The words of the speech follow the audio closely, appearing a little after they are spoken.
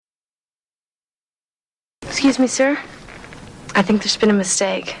Excuse me, sir. I think there's been a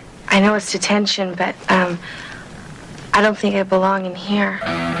mistake. I know it's detention, but, I don't think I belong in here.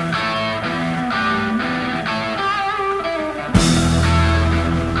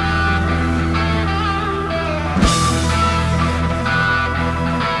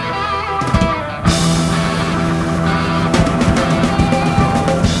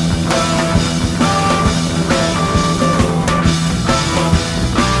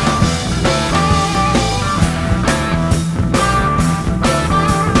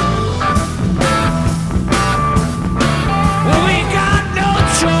 We got no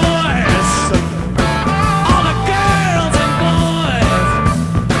choice.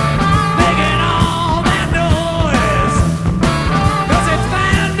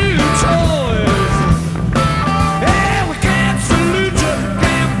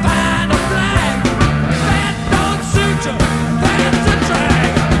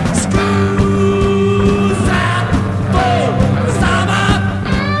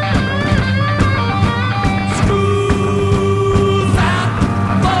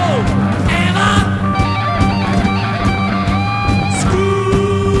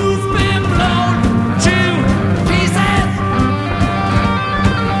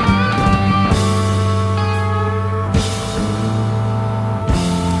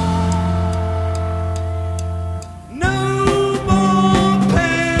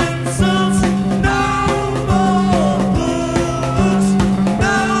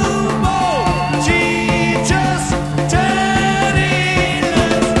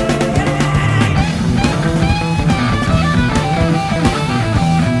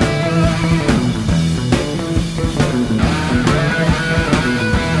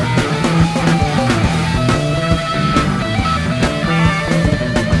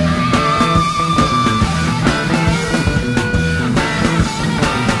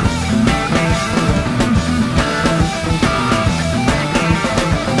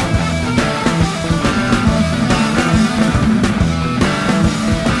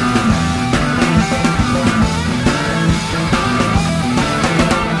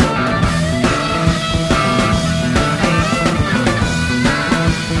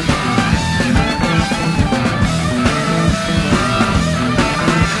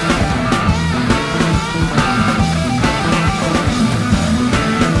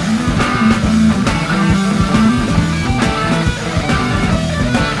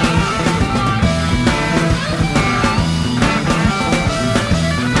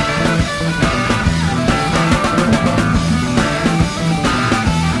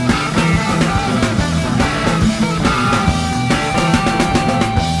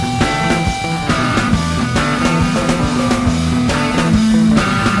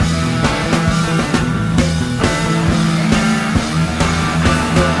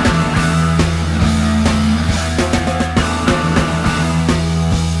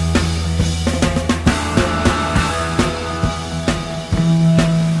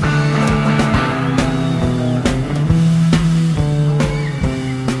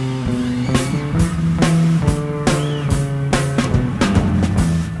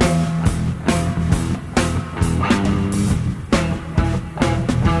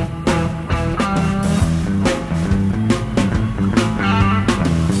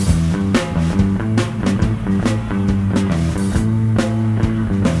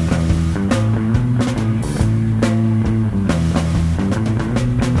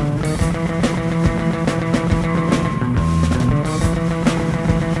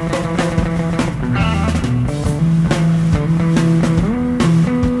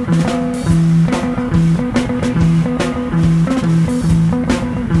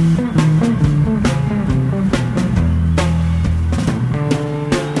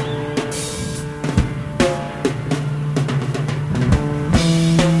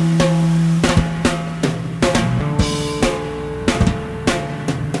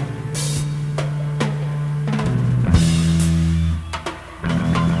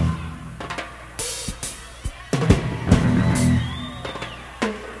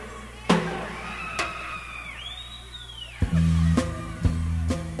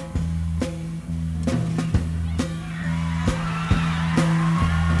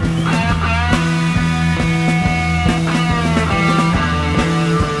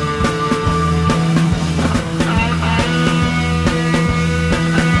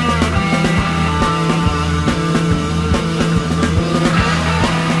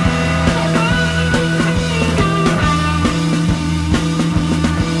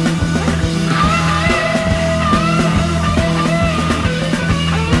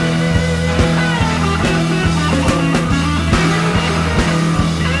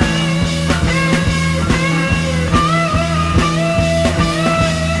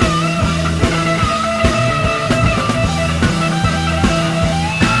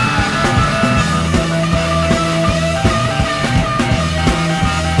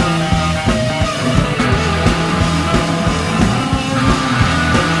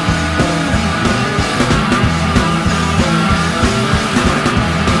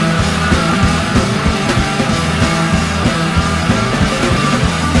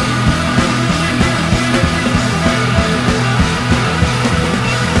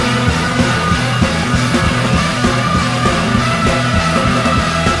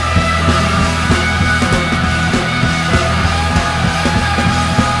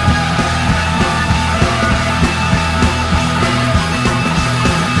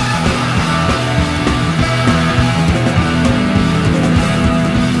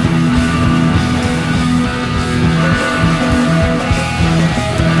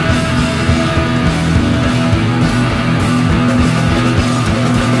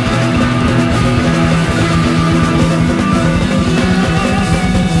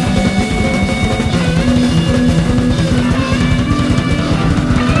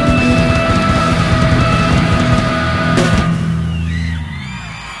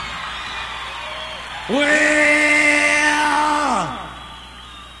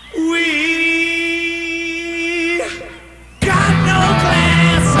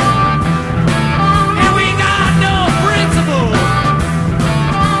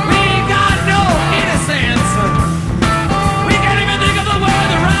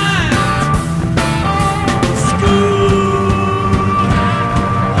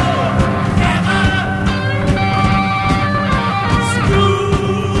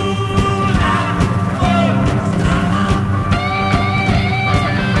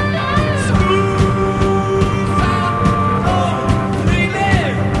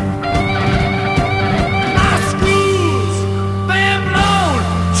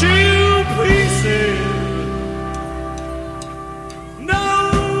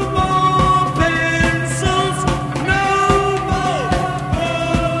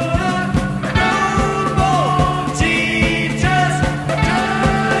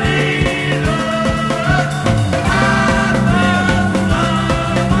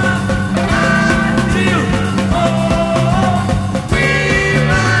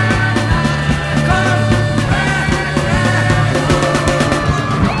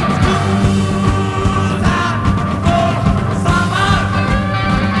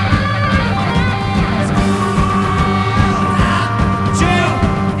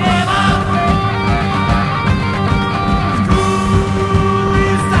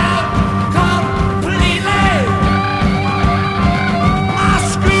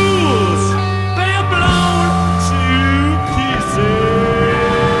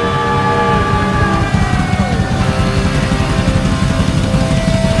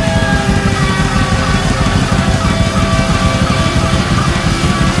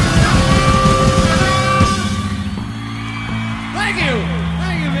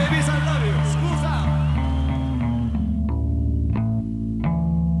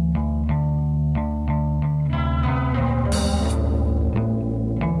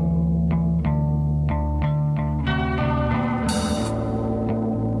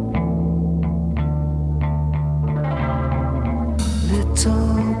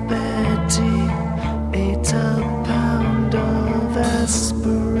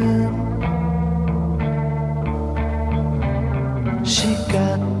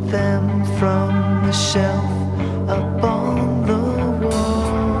 them from the shelf up on the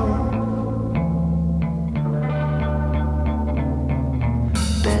wall.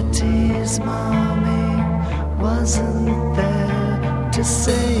 Betty's mommy wasn't there to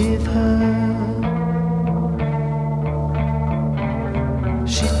save her.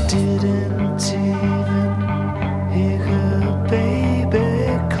 She didn't even hear her baby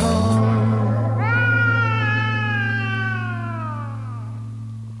call.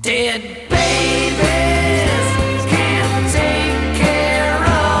 Dead babies can't take care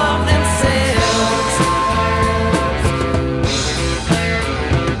of themselves.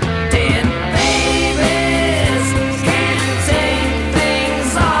 Dead babies can't take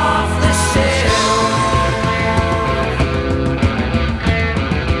things off the shelf.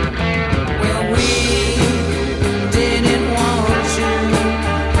 Well, we didn't want you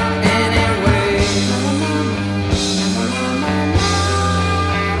anyway.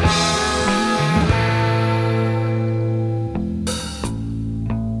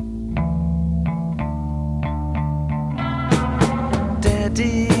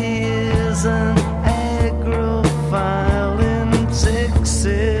 Daddy is an agrophile in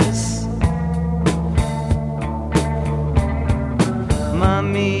Texas.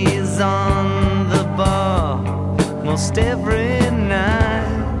 Mommy's on the bar most every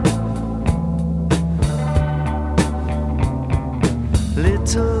night.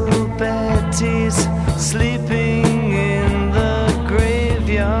 Little Betty's sleeping in the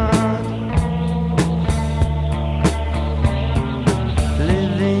graveyard.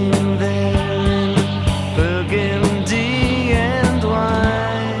 Living there in burgundy and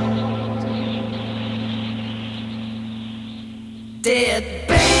white. Dead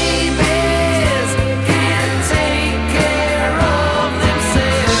babies can't take care of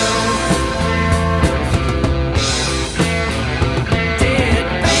themselves. Dead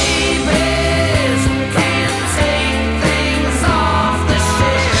babies can't take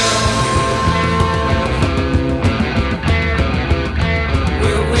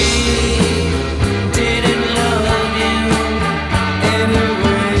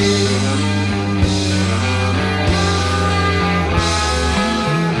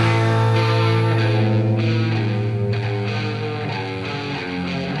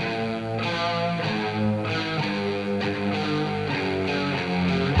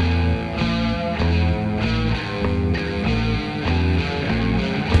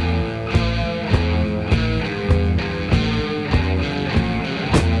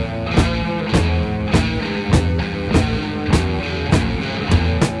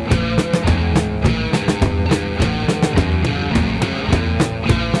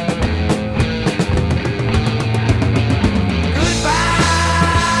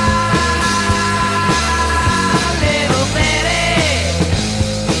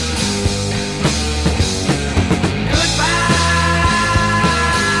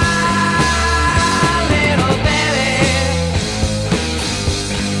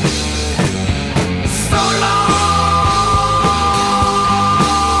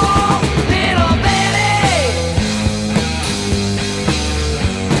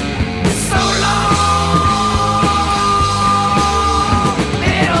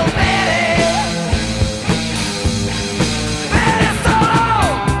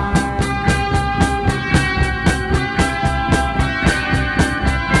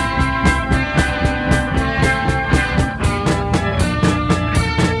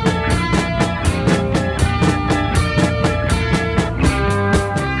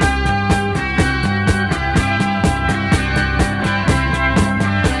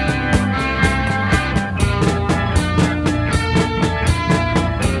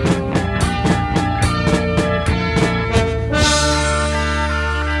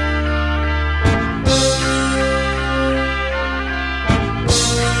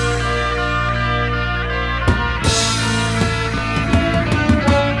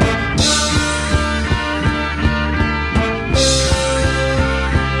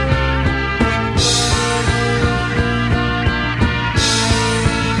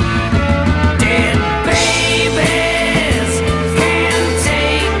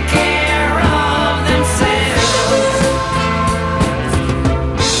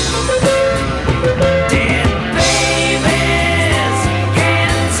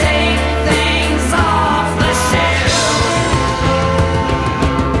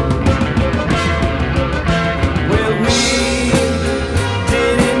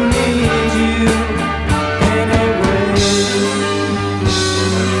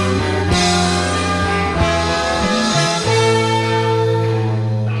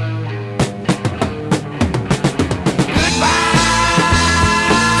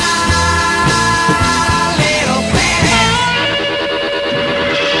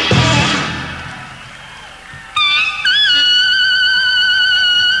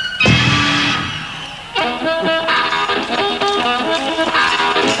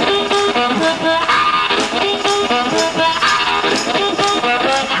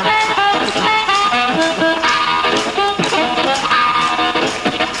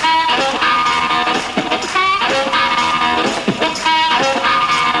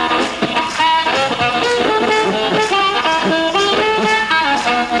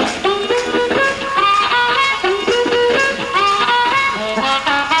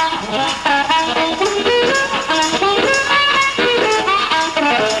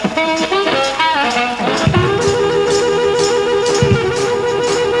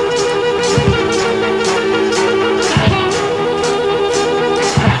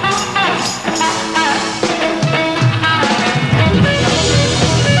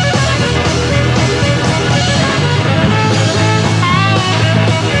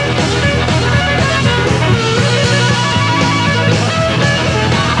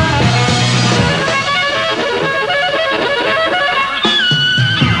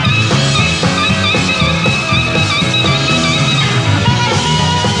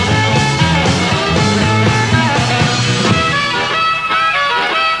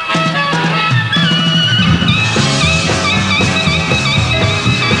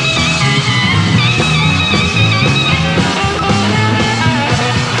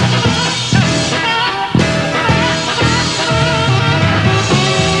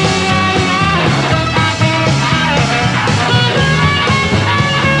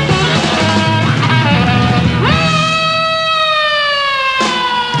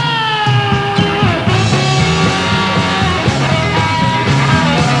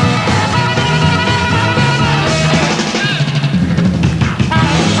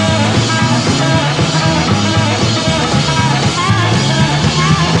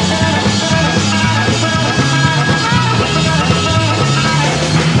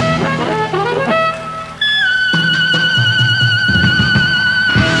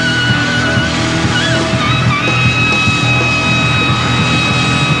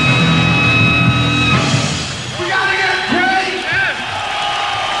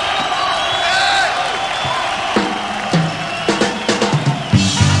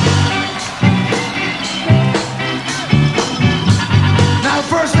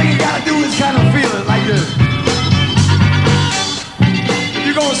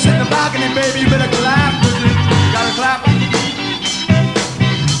rocking it, baby. You better clap with it. Gotta clap.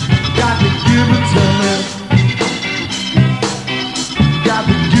 Got to give it to me. Got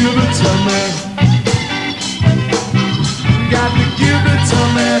to give it to me. Got to give it to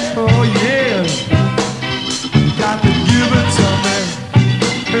me. Oh yeah. Got to give it to me.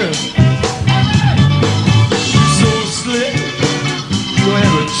 Yeah. You so slick. You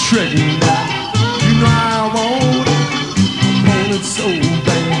have a trick now. You know I want it so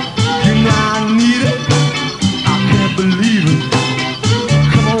bad. You know I need it. I can't believe it.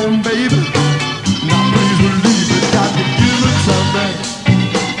 Come on, baby. Now please believe it. Got to give it to me.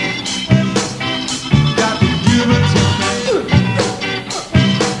 Got to give it to me.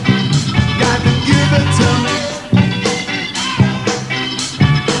 Got to give it to me.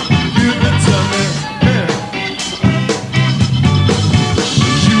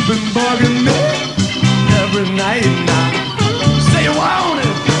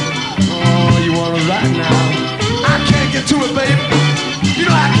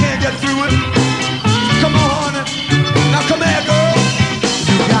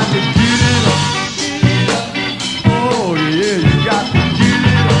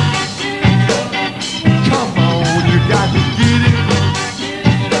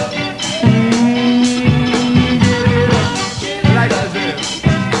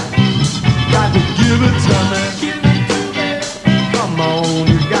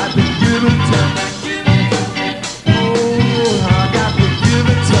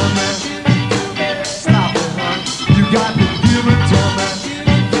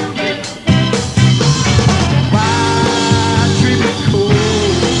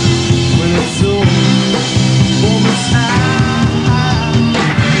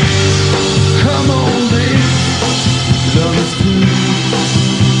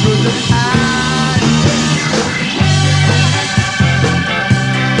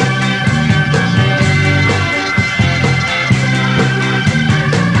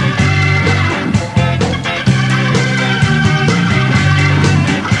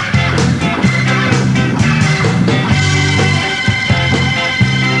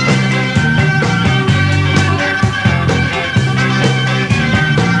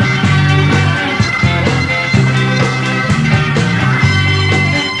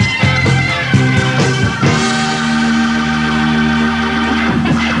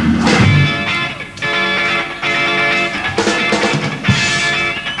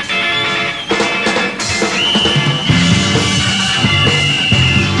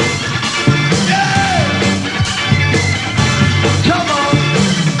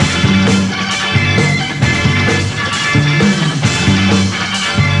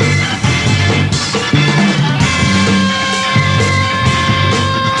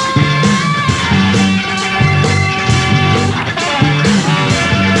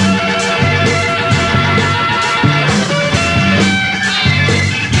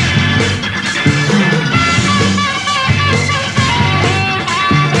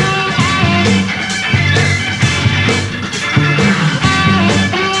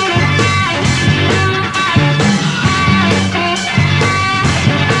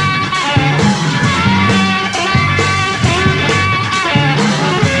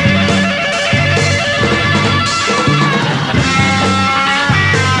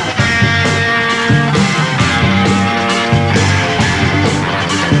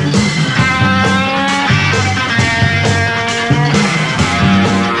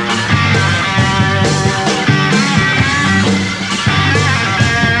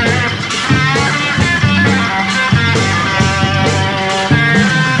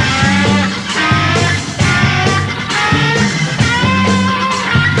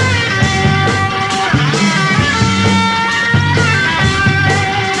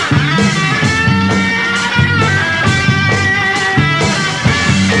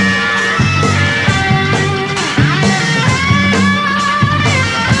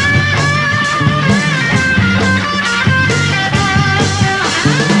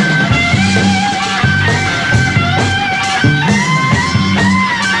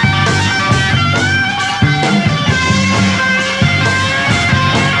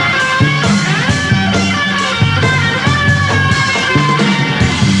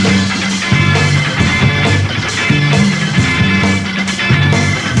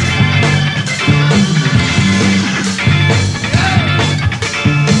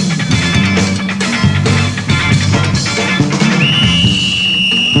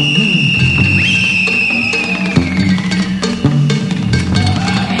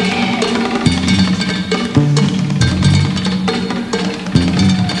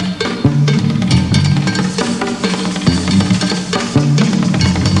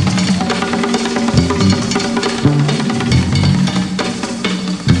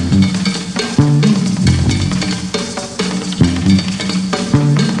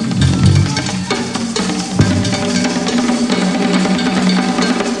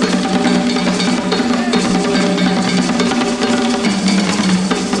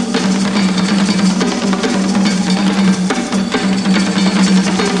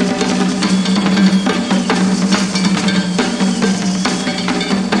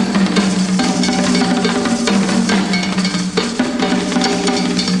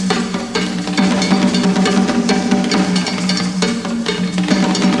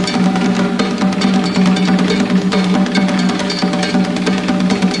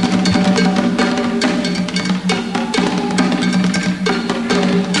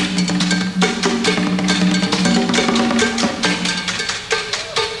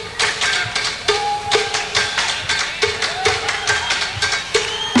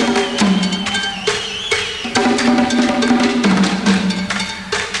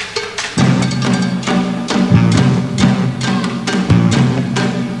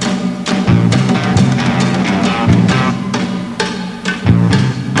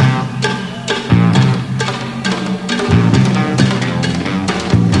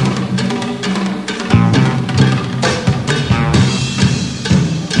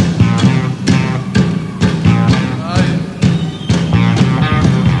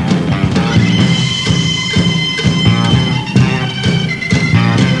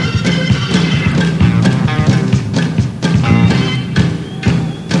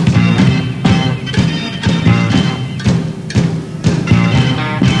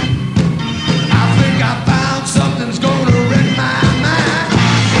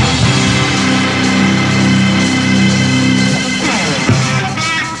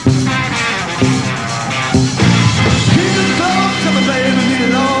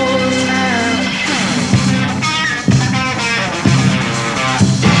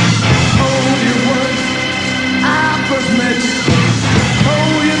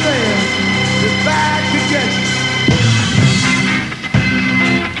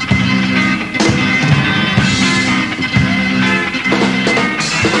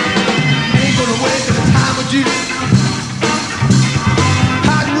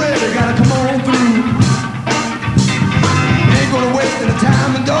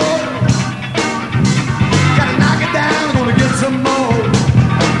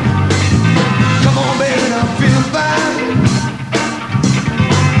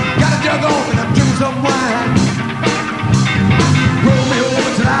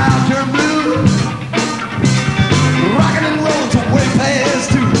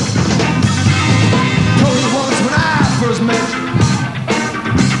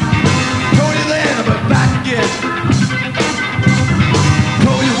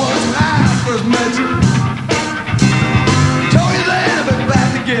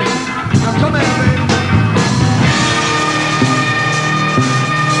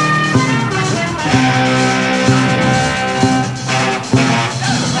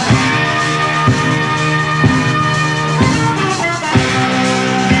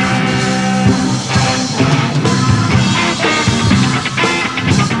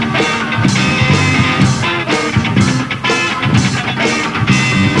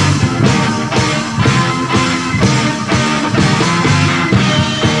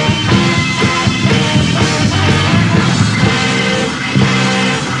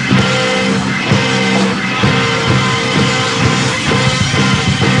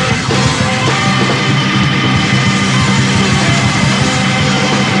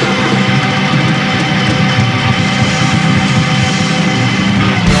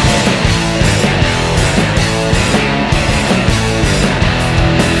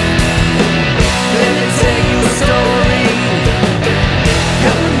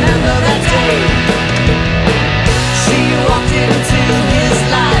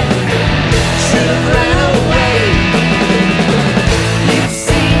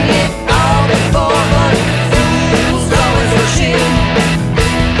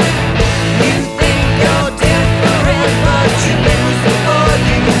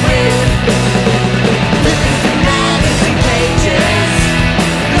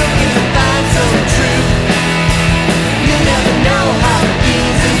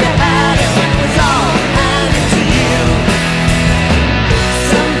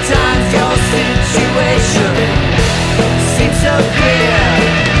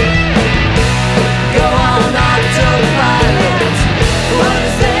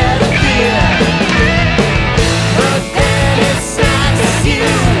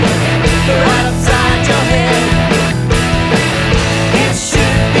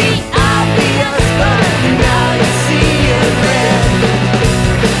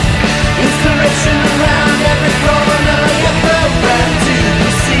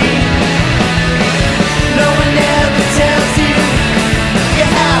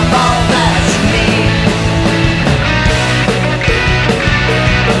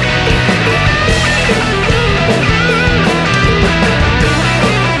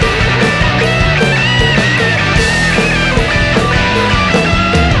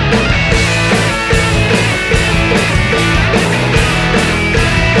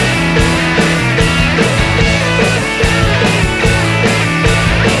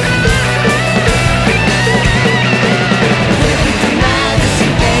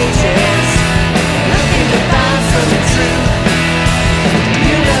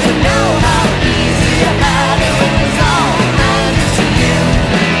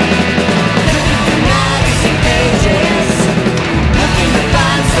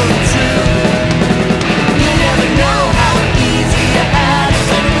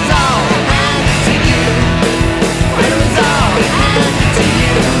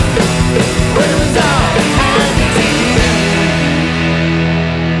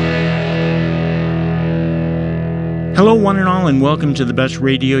 one and all, and welcome to the best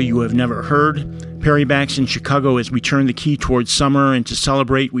radio you have never heard. Perry Bax in Chicago as we turn the key towards summer, and to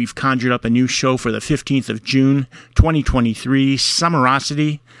celebrate, we've conjured up a new show for the 15th of June, 2023,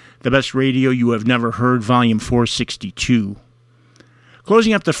 Summerosity, the best radio you have never heard, volume 462.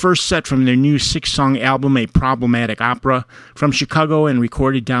 Closing up the first set from their new 6-song album, A Problematic Opera, from Chicago and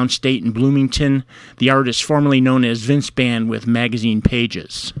recorded downstate in Bloomington, the artist formerly known as Vince Band with Magazine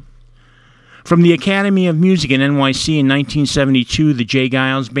Pages. From the Academy of Music in NYC in 1972, the J.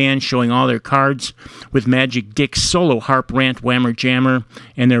 Giles Band showing all their cards with Magic Dick's solo harp rant Whammer Jammer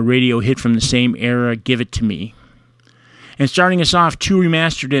and their radio hit from the same era, Give It To Me. And starting us off, 2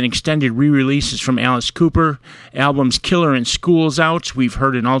 remastered and extended re-releases from Alice Cooper, albums Killer and School's Out. We've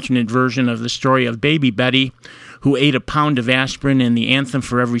heard an alternate version of the story of Baby Betty, who ate a pound of aspirin, and the anthem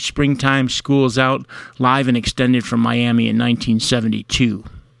for every springtime, School's Out, live and extended from Miami in 1972.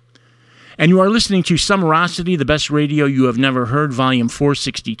 And you are listening to Summerosity, the best radio you have never heard, volume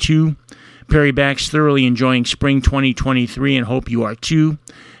 462. Perry Bax thoroughly enjoying spring 2023 and hope you are too,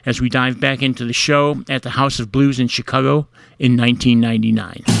 as we dive back into the show at the House of Blues in Chicago in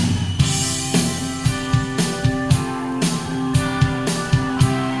 1999.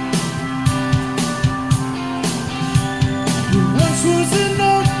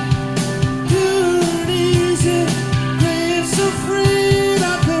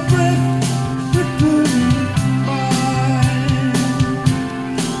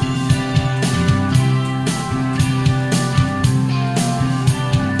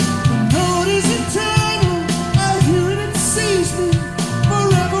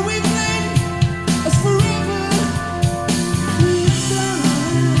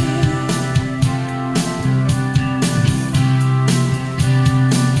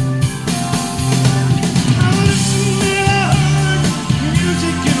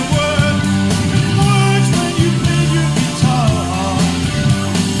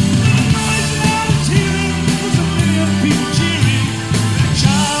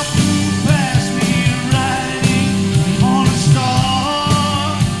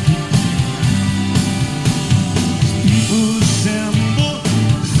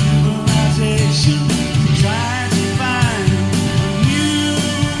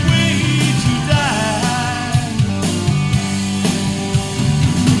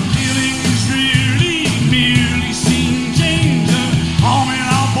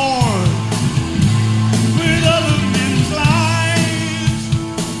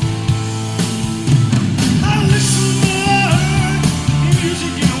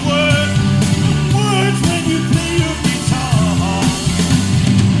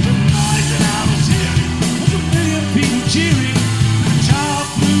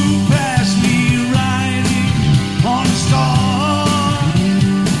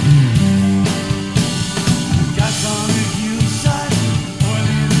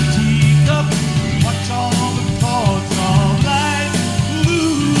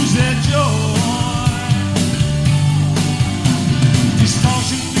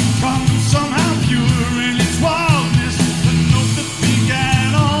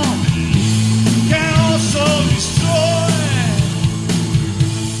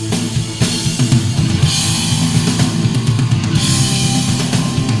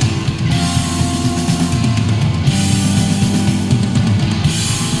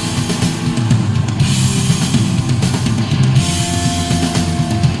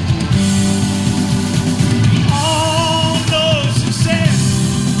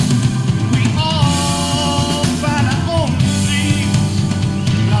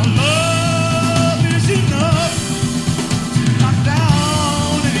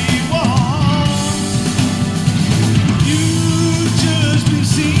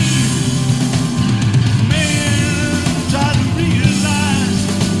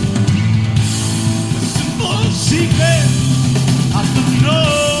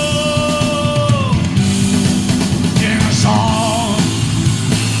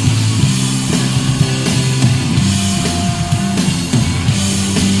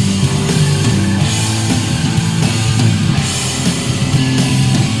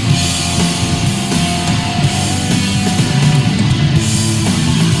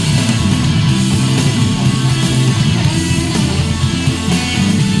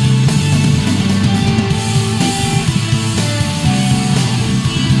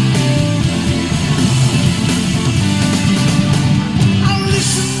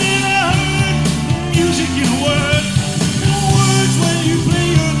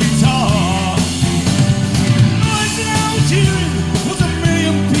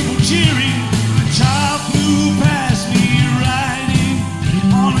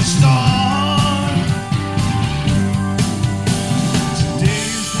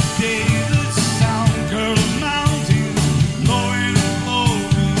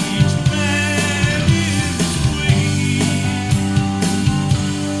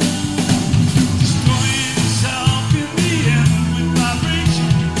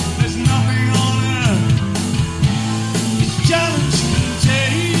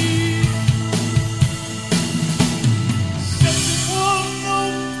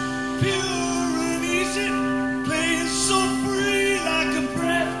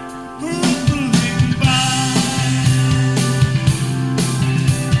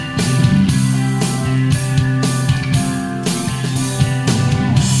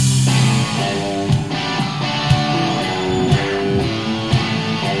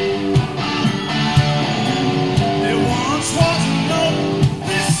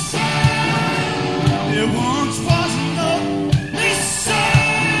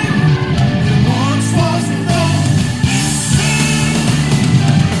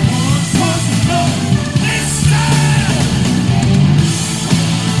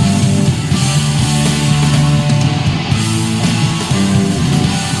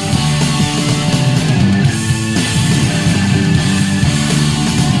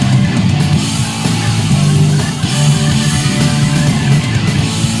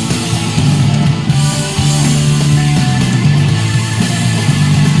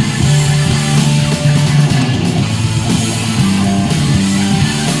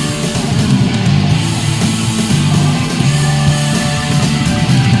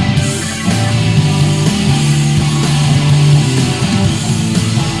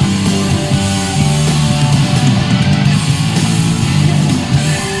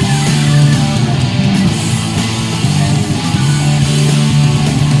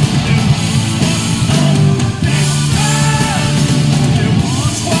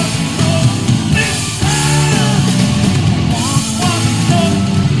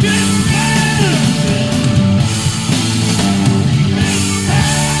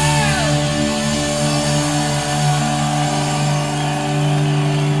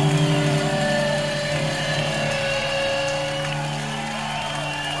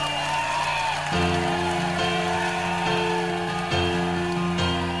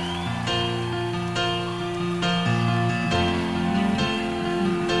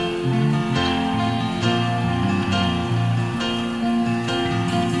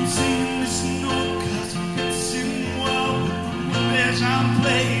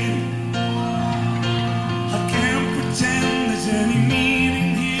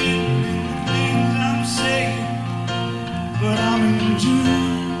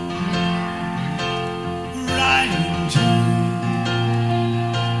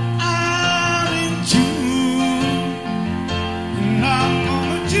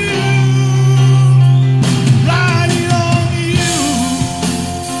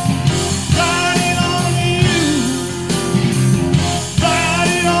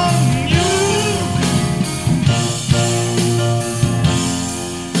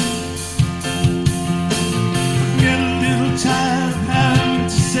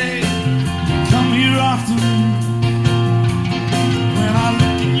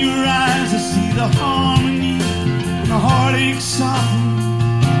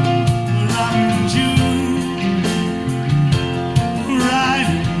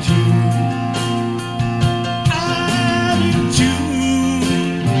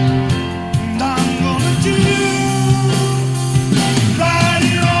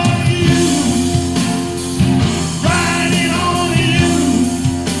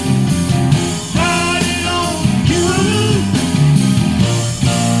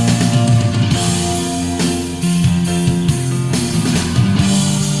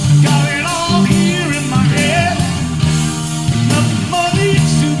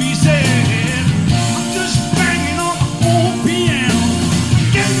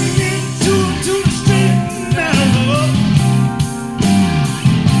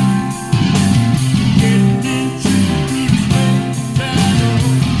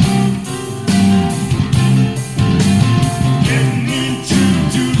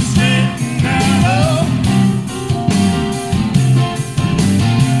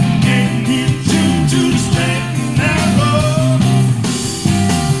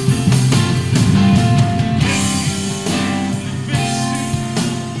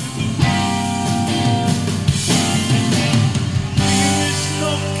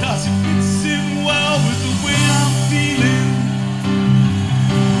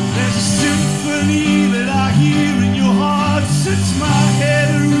 touch my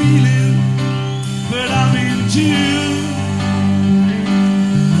head reeling, but I'm in June,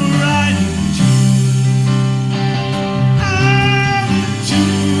 right in June. I'm in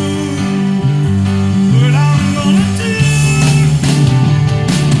June, but I'm gonna do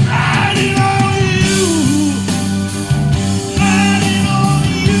right it on you, right it on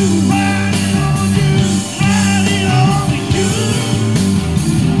you, right it on you, right it on you.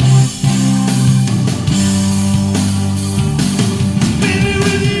 Baby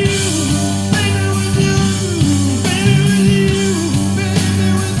with you, baby with you, baby with you, baby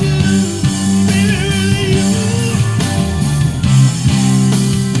with you, baby with you.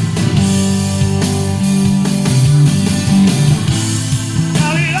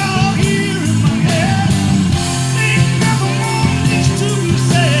 Got it all here in my head. Ain't never more needs to be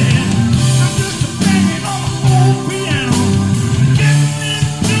said. I'm just a banging on my old piano, getting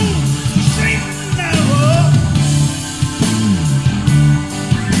into the straight and narrow,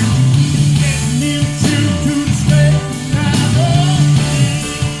 getting into the straight and narrow,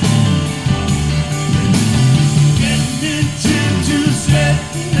 getting into the straight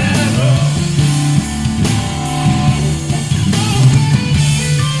and narrow.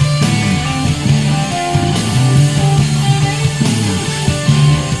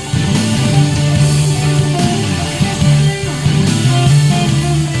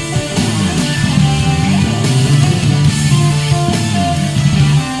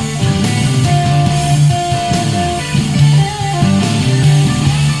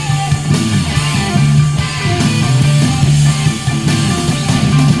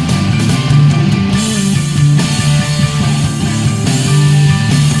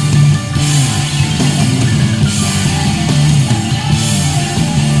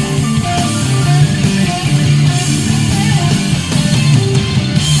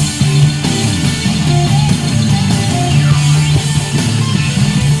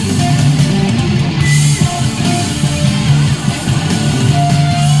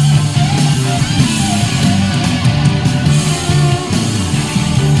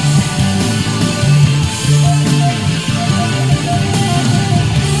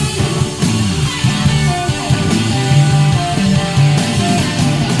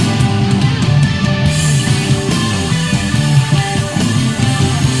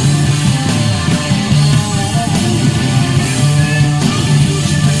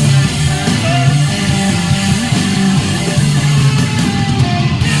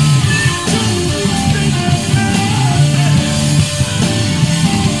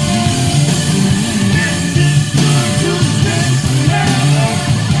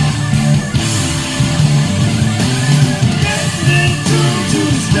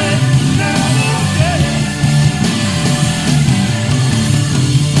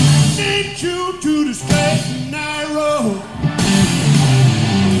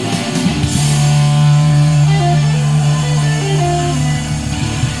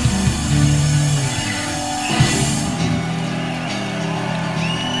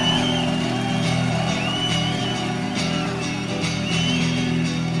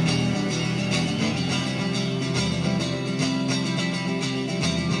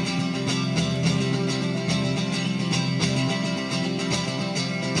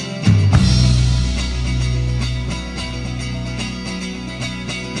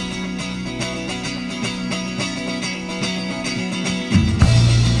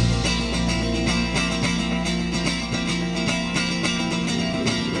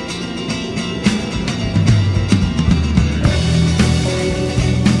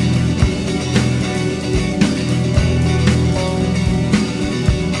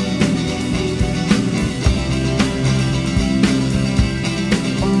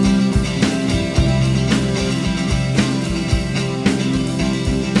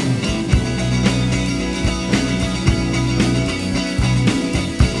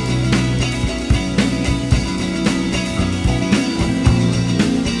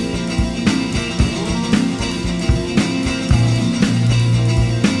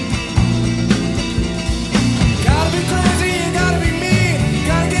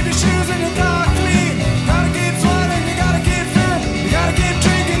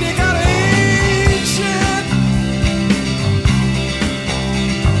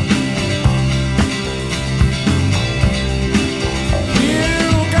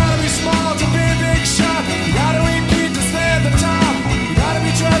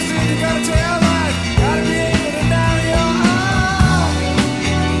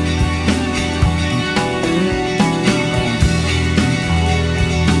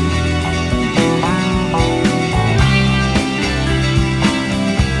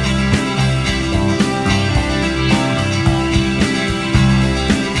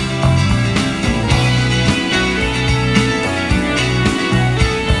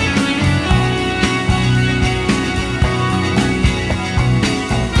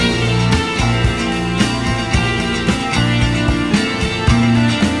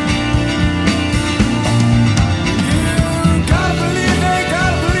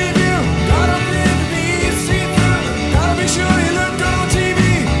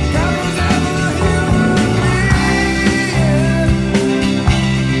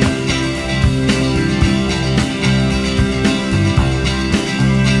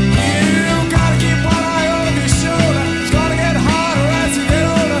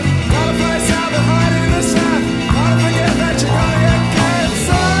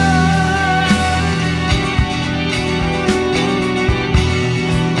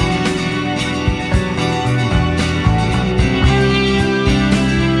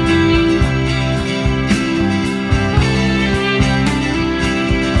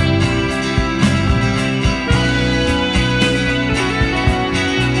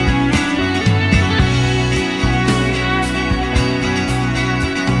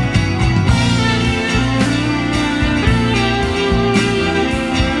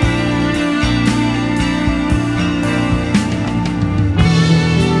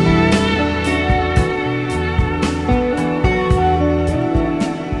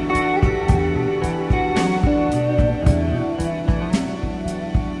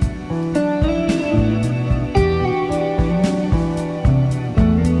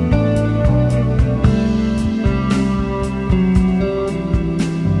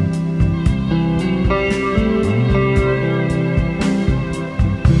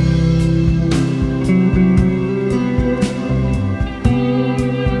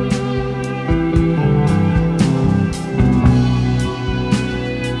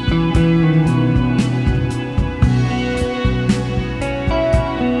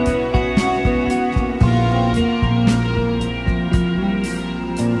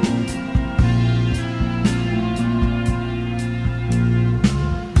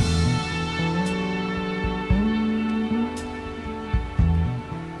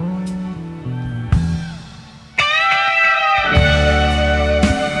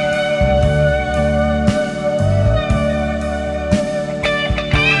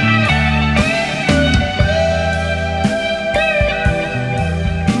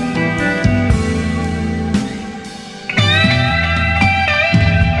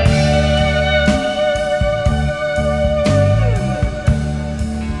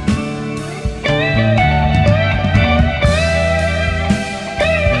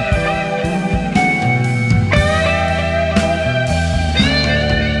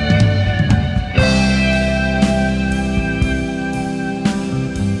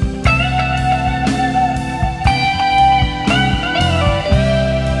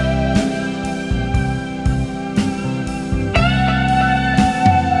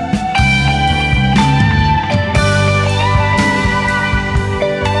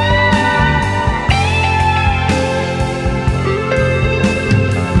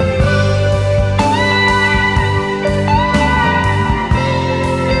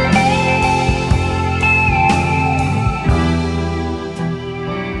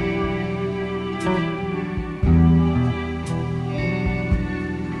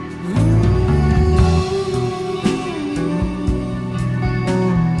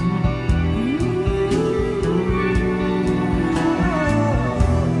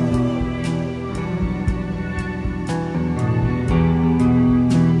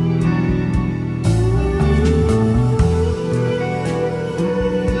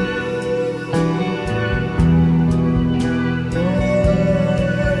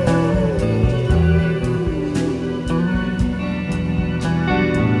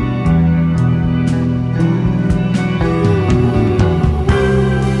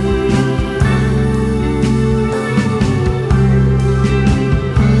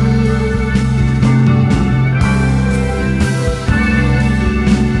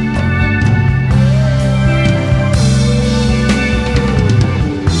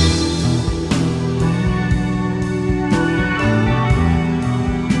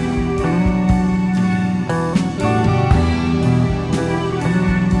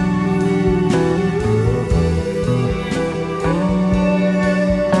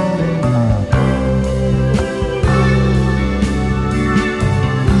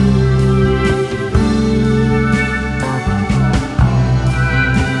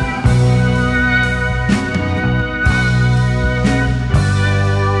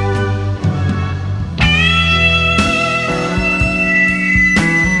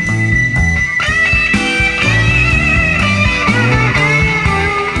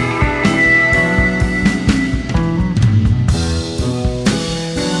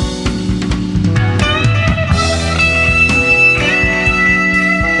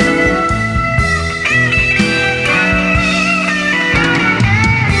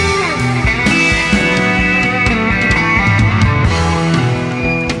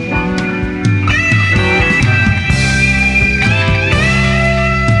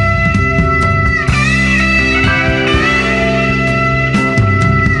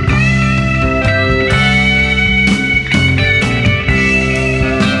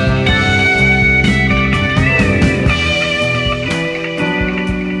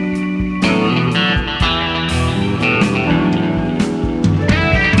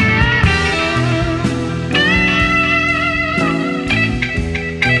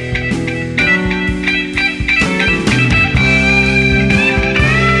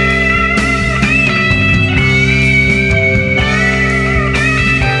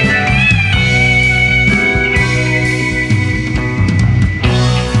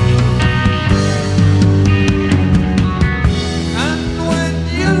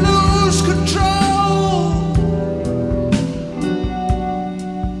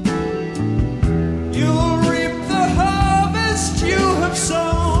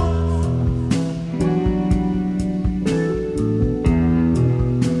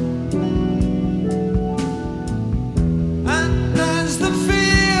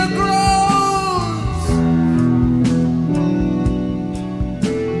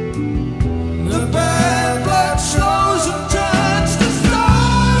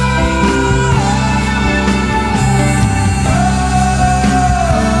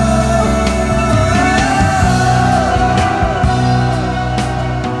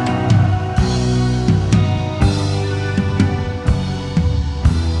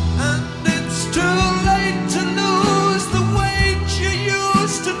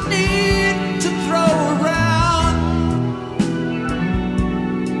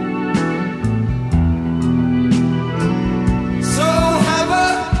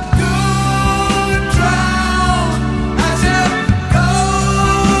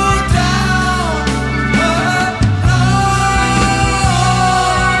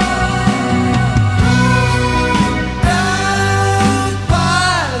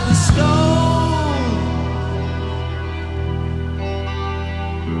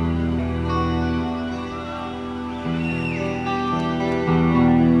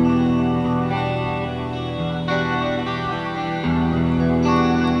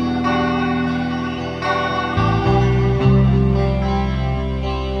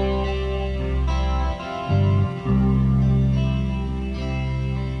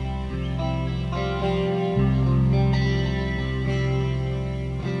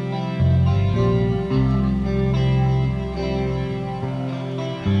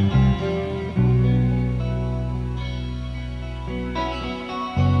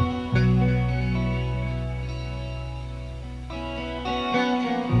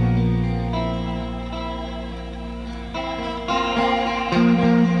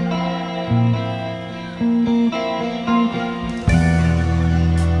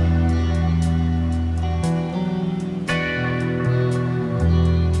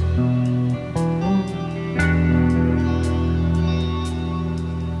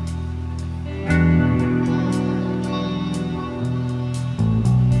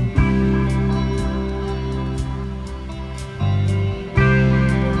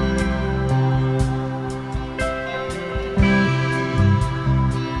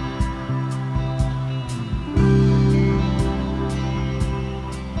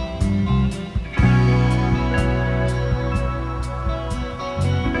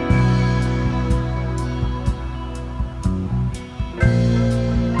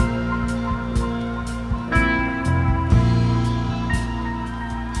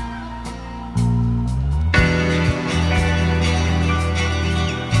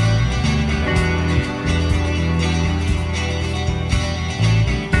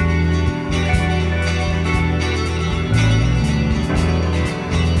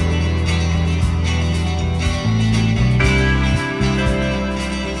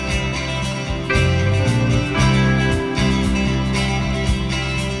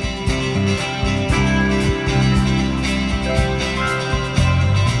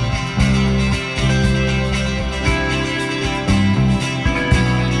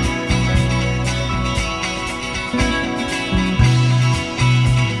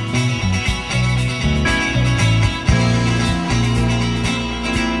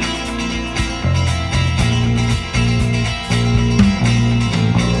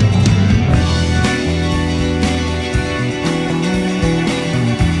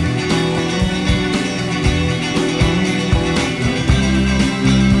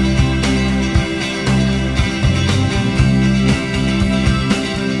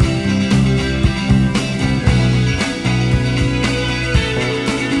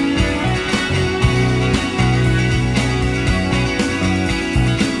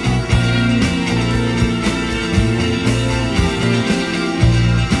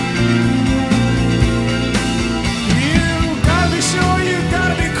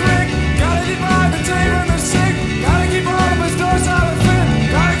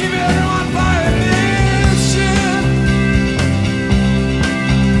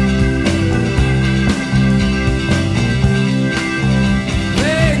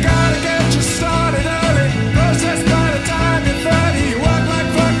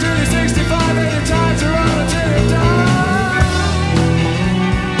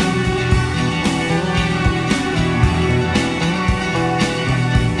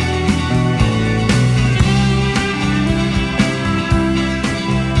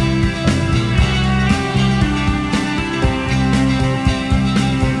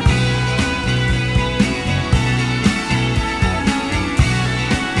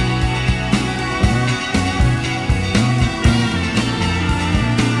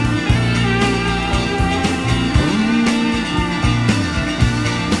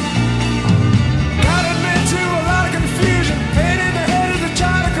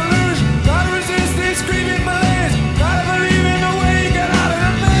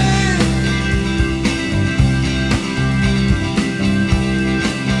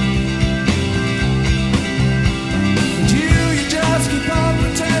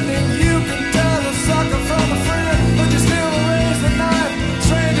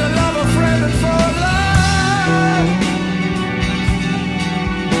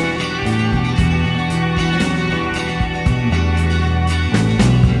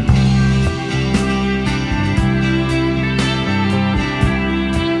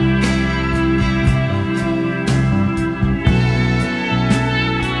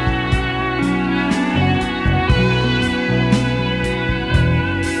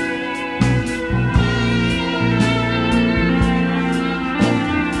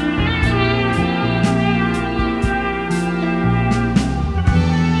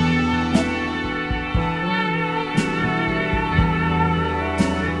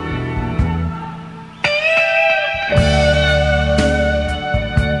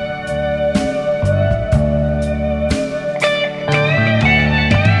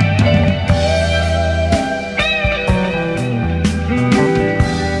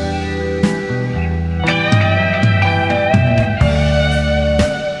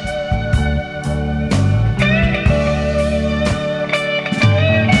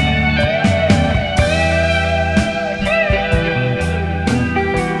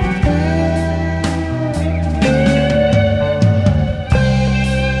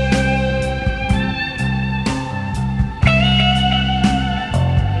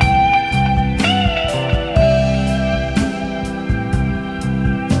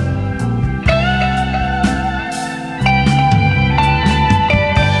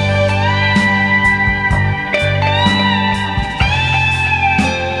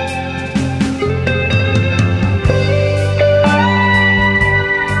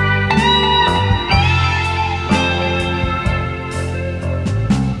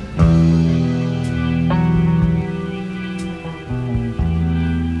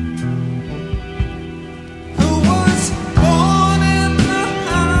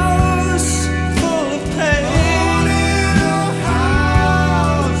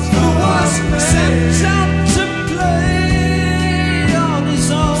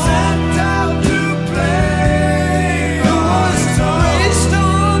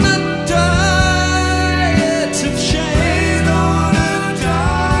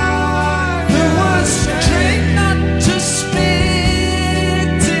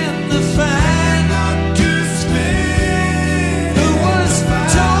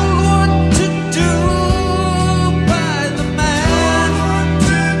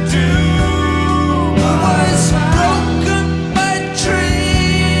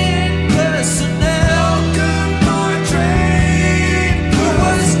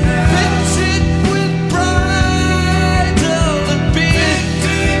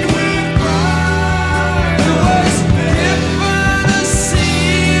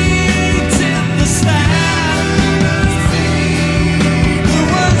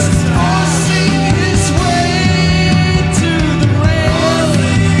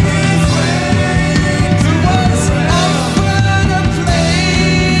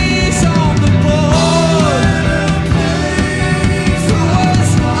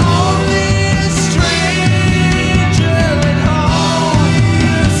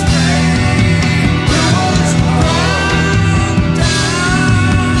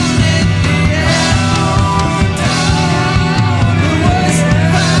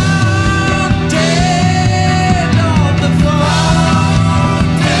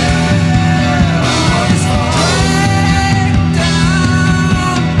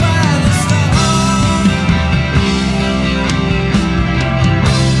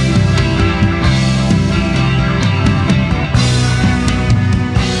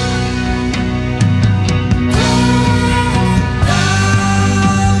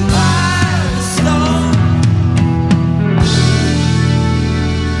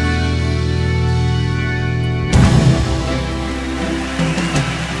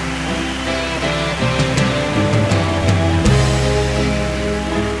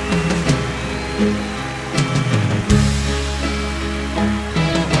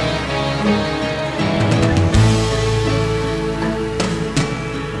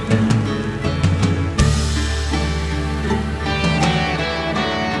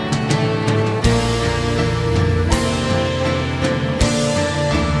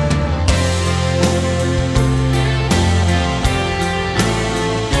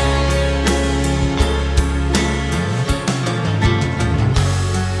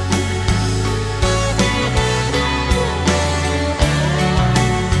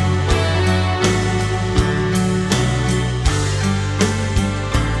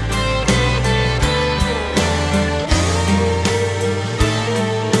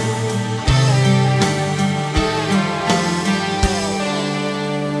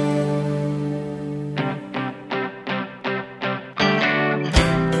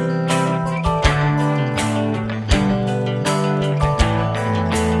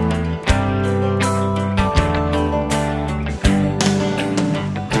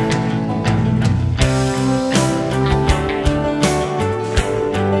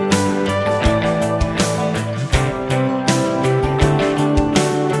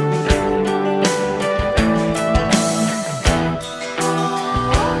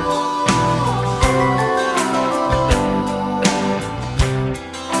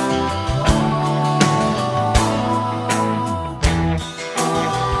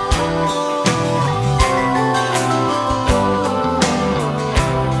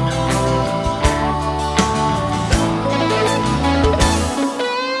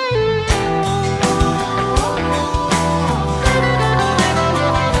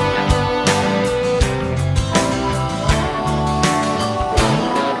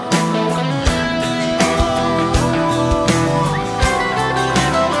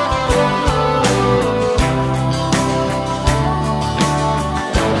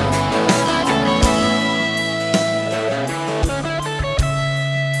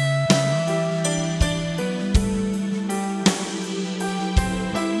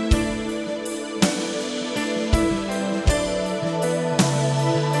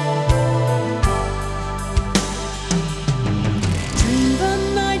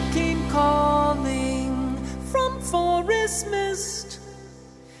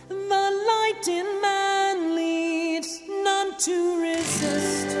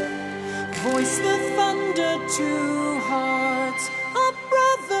 Voice the thunder, two hearts, a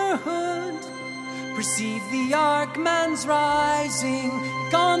brotherhood. Perceive the Archman's rising,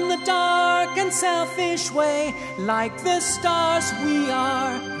 gone the dark and selfish way. Like the stars we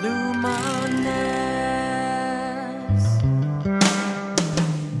are luminous.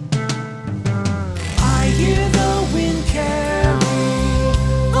 I hear the wind carry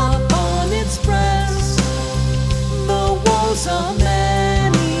upon its breast the woes of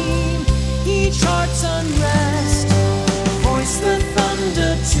many, each heart's unrest. Voice the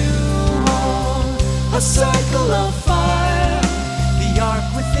thunder to all, a circle of fire, the ark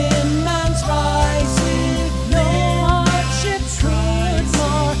within man's rising. No hardships could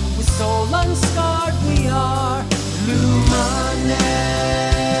mar, with soul unscarred we are luminous.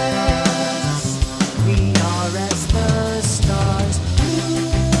 We are as the stars,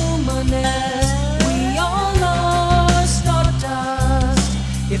 luminous. We all are stardust.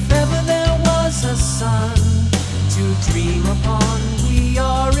 If ever there was a sun to dream upon, we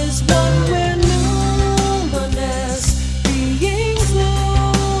are as one. We're luminous, beings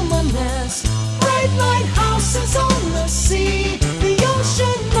luminous, bright lighthouses on the sea, the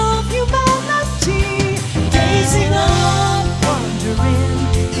ocean of humanity, gazing up, wondering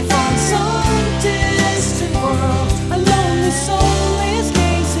if on some distant world a lonely soul is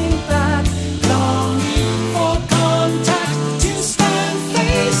gazing back, longing for contact to stand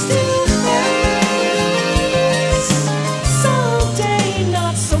face to face. Someday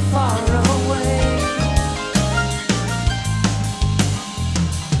not so far away.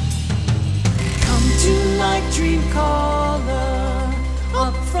 Come tonight, dream caller,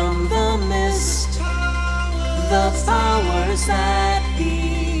 up from the mist. The powers that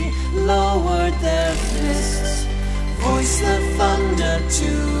be lowered their fists. Voice the thunder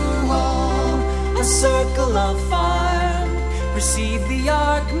to all, a circle of fire. Perceive the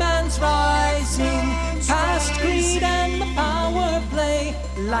Archman's rising, past greed and the power play.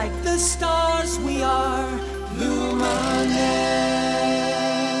 Like the stars we are luminous.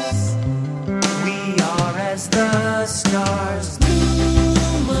 We are as the stars,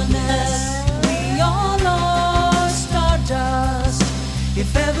 luminous. We all are stardust.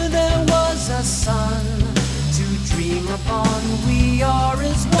 If ever there was a sun to dream upon, we are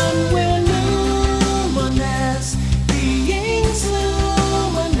as one. We're luminous, beings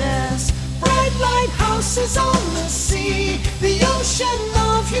luminous, bright lighthouses on the sea, the ocean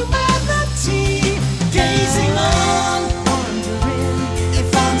of humanity, gazing on, wondering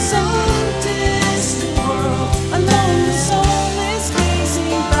if on some distant world a lonely soul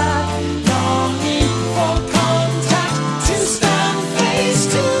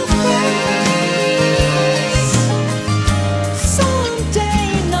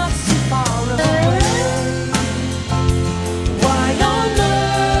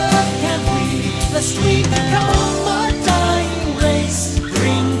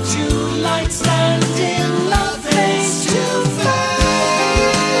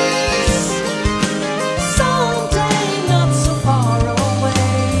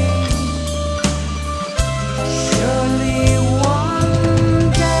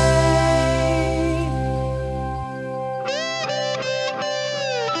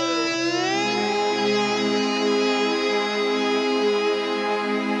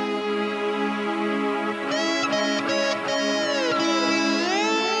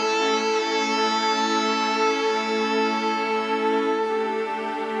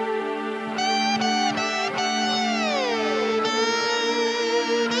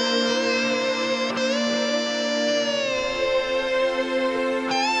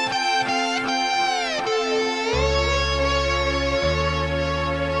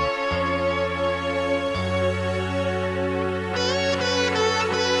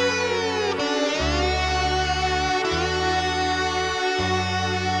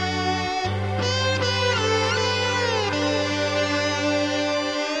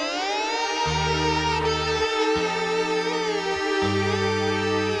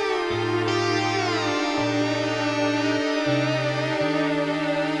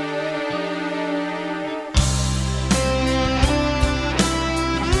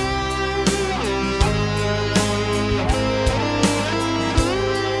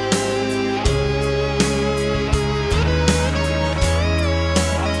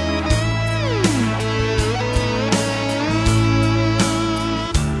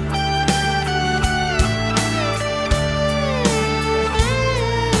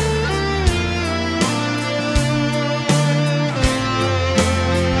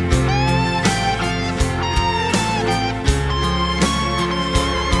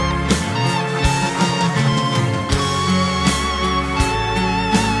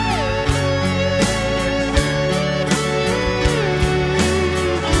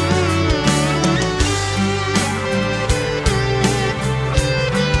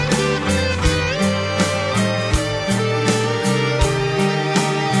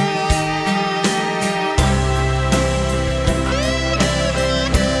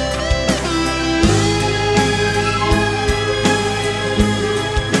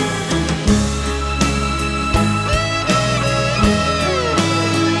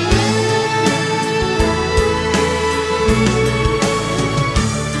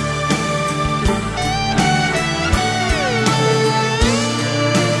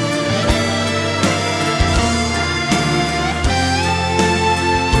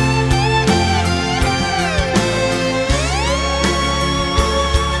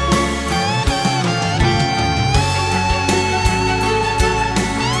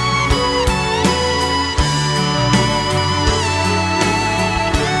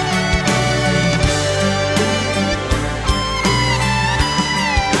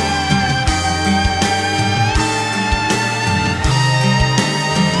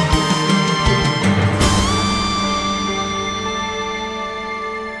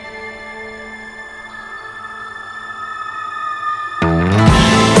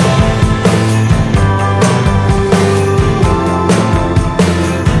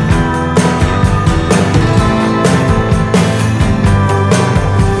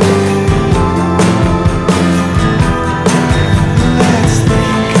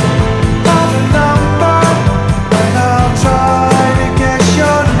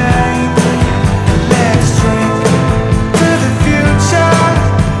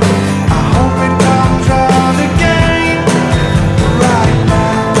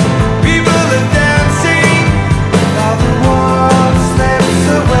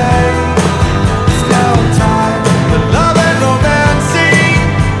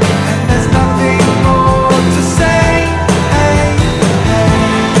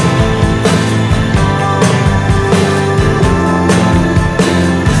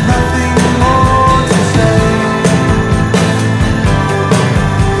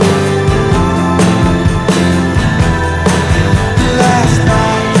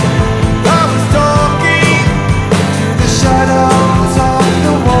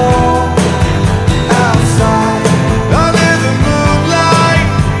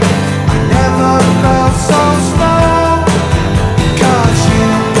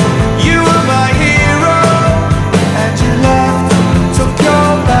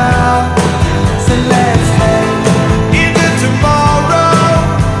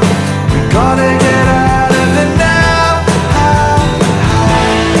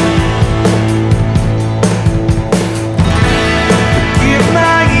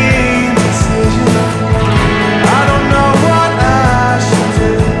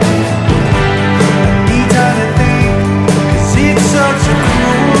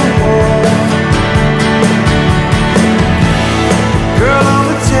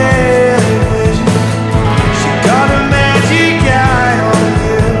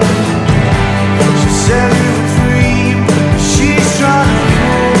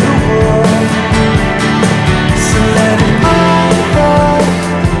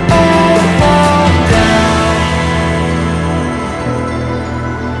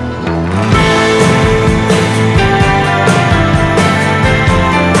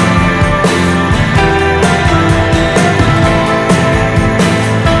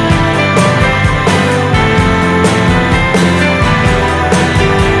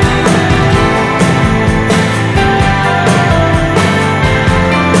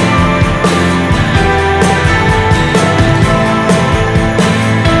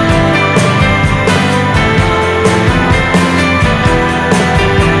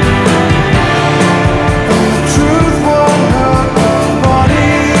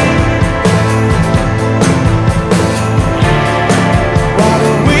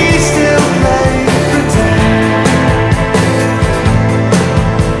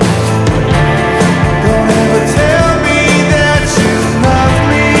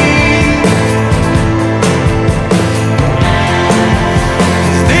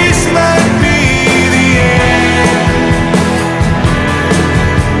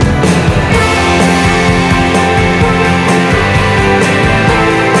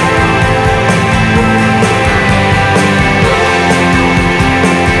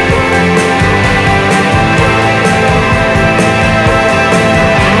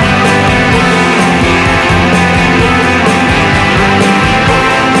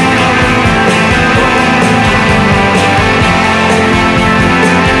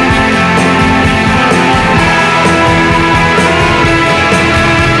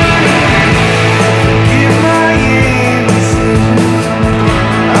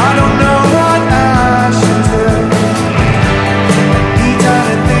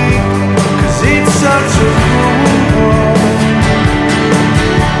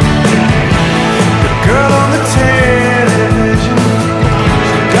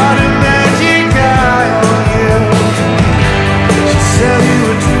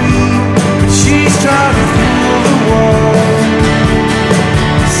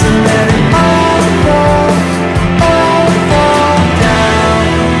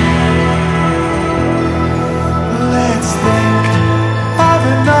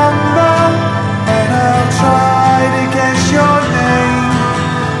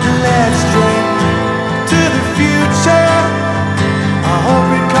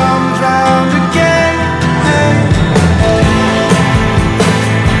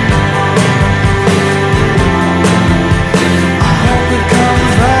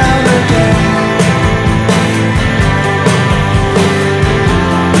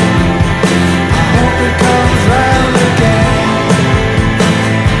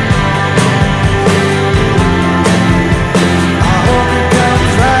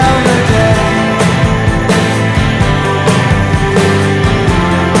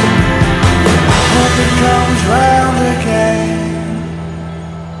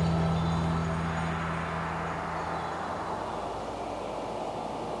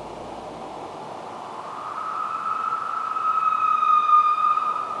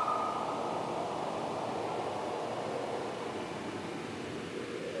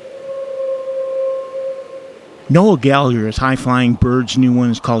Noel Gallagher's high-flying Birds' new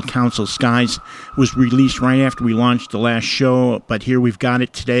one is called Council Skies. It was released right after we launched the last show, but here we've got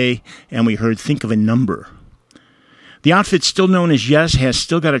it today, and we heard Think of a Number. The outfit still known as Yes has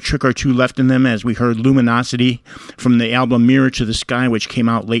still got a trick or two left in them, as we heard Luminosity from the album Mirror to the Sky, which came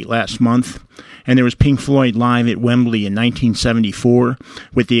out late last month. And there was Pink Floyd live at Wembley in 1974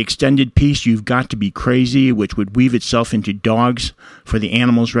 with the extended piece You've Got to Be Crazy, which would weave itself into Dogs for the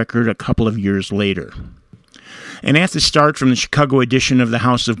Animals record a couple of years later. And at the start, from the Chicago edition of the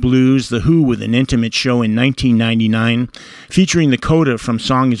House of Blues, The Who with an intimate show in 1999, featuring the coda from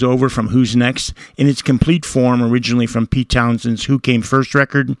Song Is Over from Who's Next in its complete form, originally from Pete Townshend's Who Came First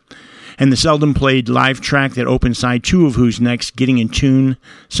record, and the seldom played live track that opened side 2 of Who's Next, Getting in Tune,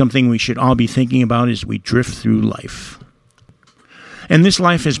 something we should all be thinking about as we drift through life. And This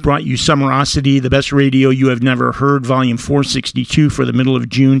Life has brought you Summerosity, the best radio you have never heard, volume 462 for the middle of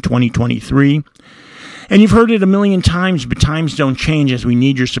June 2023. And you've heard it a million times, but times don't change as we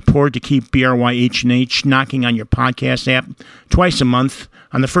need your support to keep BRYH&H knocking on your podcast app twice a month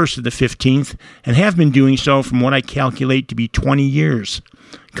on the 1st to the 15th, and have been doing so from what I calculate to be 20 years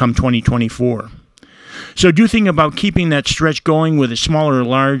come 2024. So do think about keeping that stretch going with a small or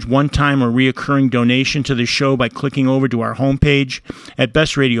large one-time or reoccurring donation to the show by clicking over to our homepage at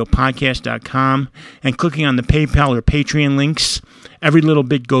bestradiopodcast.com and clicking on the PayPal or Patreon links. Every little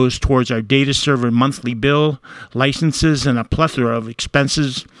bit goes towards our data server monthly bill, licenses, and a plethora of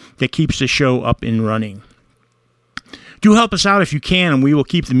expenses that keeps the show up and running. Do help us out if you can, and we will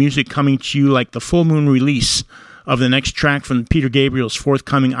keep the music coming to you like the full moon release of the next track from Peter Gabriel's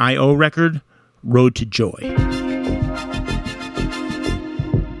forthcoming I.O. record, Road to Joy.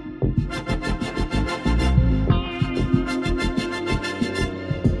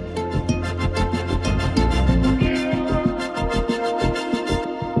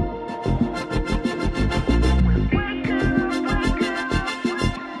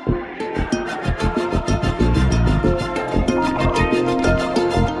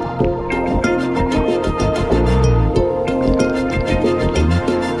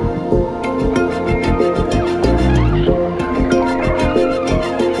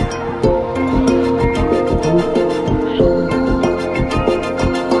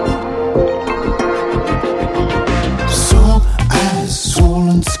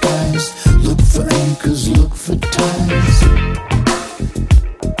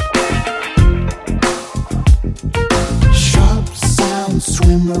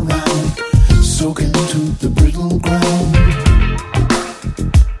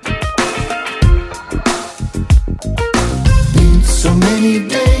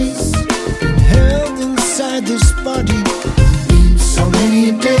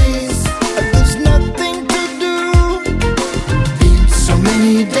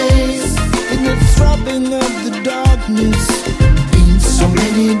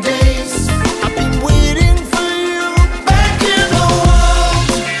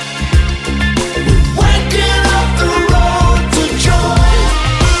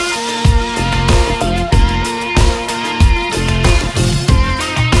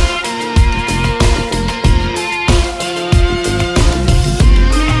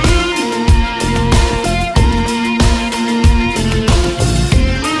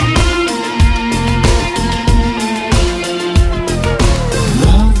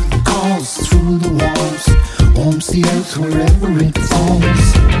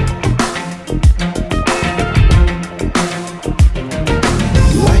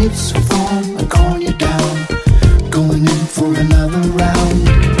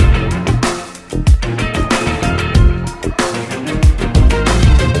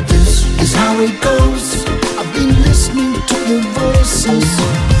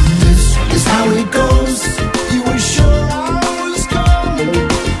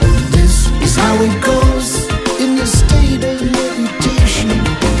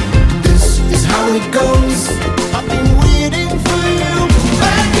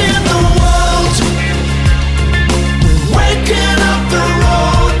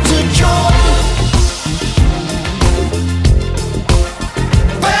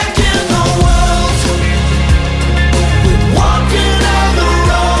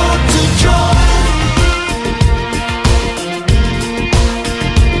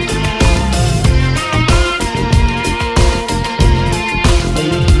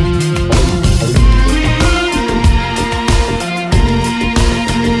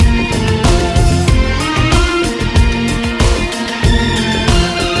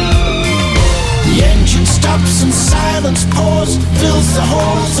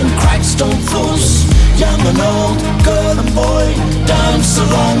 Young and old, girl and boy, dance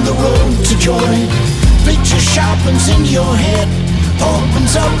along the road to joy. picture sharpens in your head,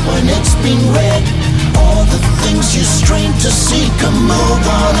 opens up when it's been read. All the things you strain to see can move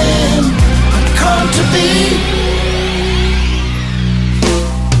on in. Come to be.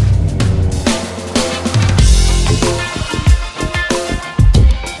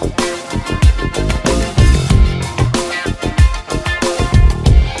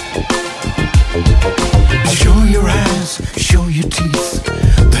 Show your teeth,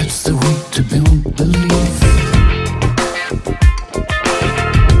 that's the way to build belief.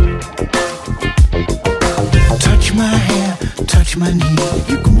 Touch my hair, touch my knee,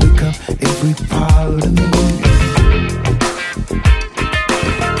 you can wake up every part of me.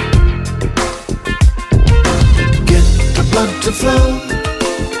 Get the blood to flow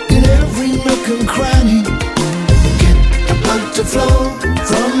in every nook and cranny. Get the blood to flow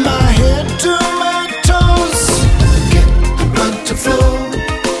from my head to my toes. To flow,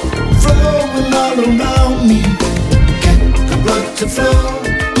 flowing all around me. Get the blood to flow,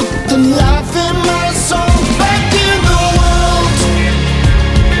 put the life in my soul. Back in the world,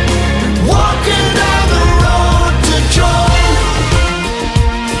 walking down the road to joy.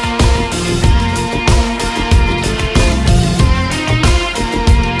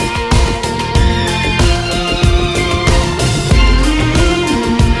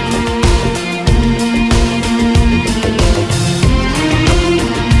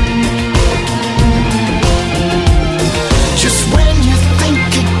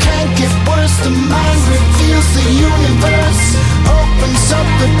 The universe opens up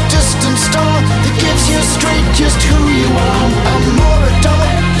a distant star that gives you straight just who you are. I'm more a dog,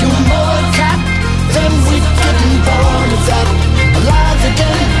 you're more a cat. Then we're getting bored of that. Alive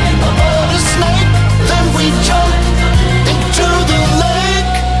again, aboard a snake. Then we jump into the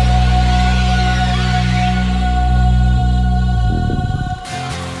lake.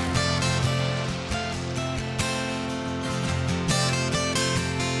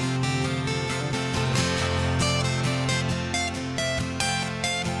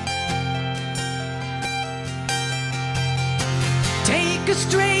 Take a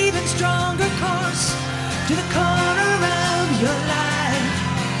straight and stronger course to the corner of your life.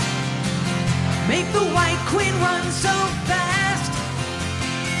 Make the White Queen run so fast,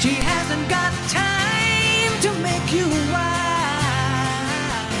 she hasn't got time to make you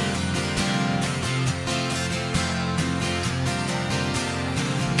wild.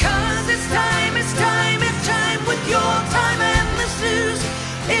 Cause it's time with your time, and the snooze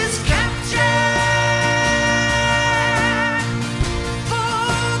is captured.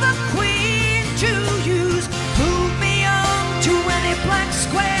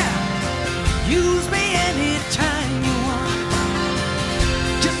 Use me anytime you want.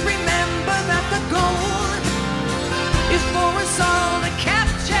 Just remember that the goal is for us all to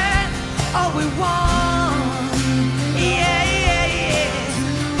capture all we want. Yeah, yeah, yeah.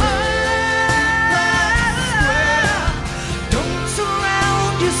 Don't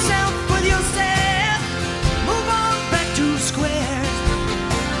surround yourself with yourself. Move on back to squares.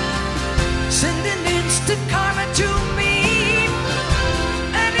 Send an instant karma to me.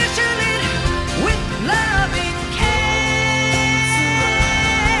 Loving care.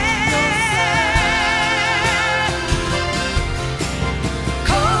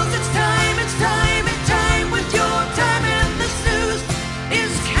 Cause it's time with your time, and the snooze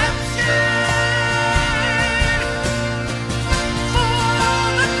is captured. For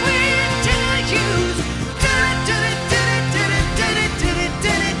the queen to use.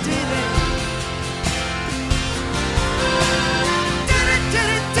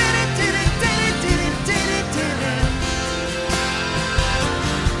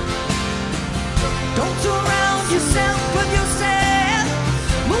 Don't surround yourself with yourself.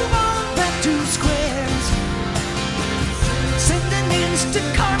 Move on back to squares. Send an instant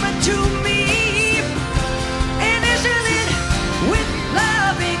karma to me. And isn't it with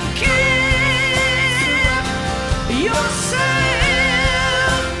loving care yourself?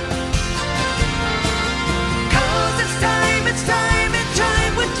 Cause it's time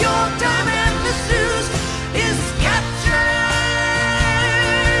with your time, and the snooze is captured.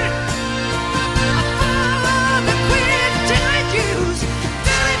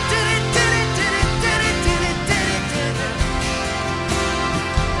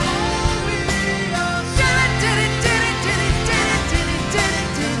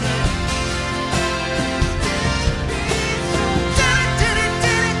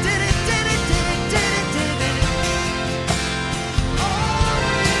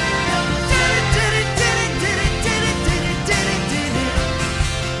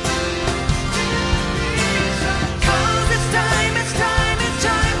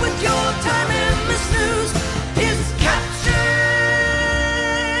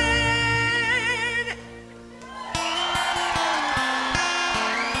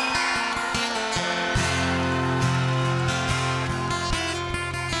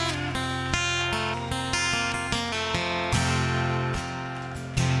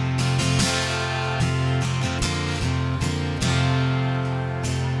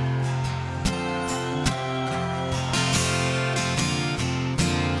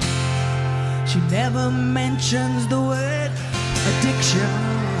 never mentions the word addiction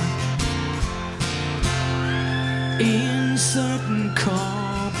in certain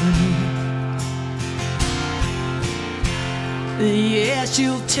company. Yeah,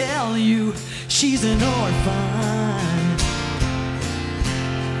 she'll tell you she's an orphan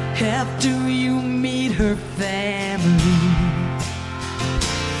after you meet her family.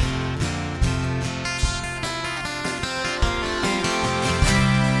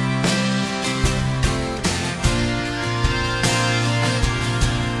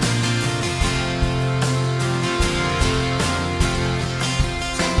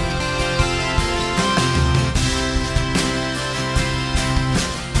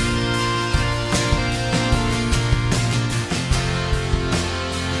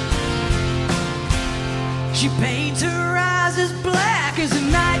 She paints her eyes as black as a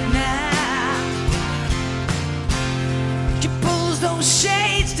night now. She pulls those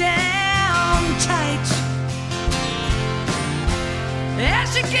shades down tight, and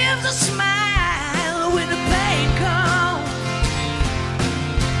she gives a smile when the pain comes,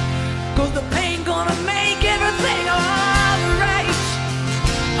 'cause the pain gonna make everything alright,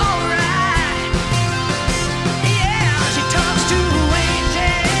 alright. Yeah, she talks to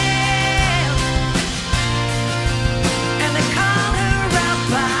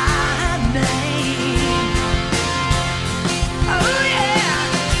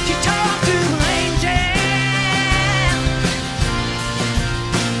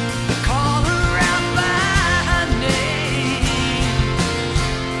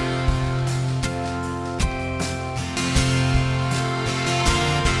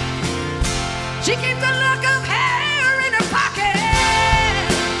she keeps a lock of hair in her pocket.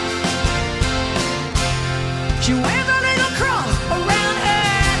 She wears a little cross around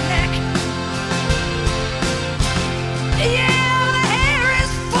her neck. Yeah, the hair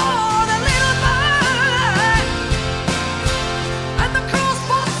is for the little boy, and the cross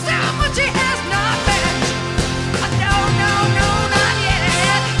for someone she has not met. No, no, no, not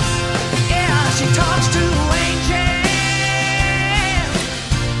yet. Yeah, she talks to angels.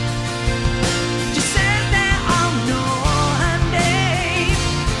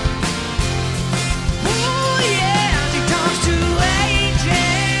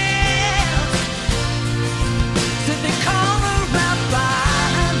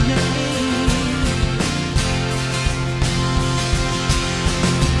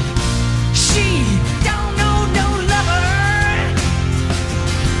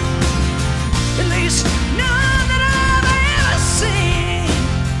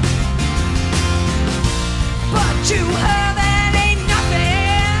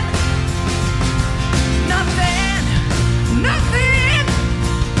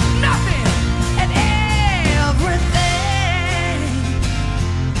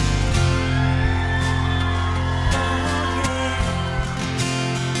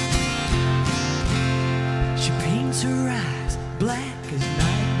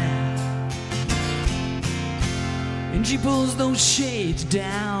 She pulls those shades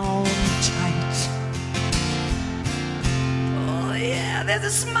down tight. Oh yeah, there's a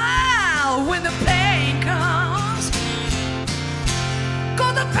smile when the pain comes,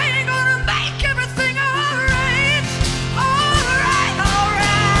 'cause the pain gonna make everything alright, alright,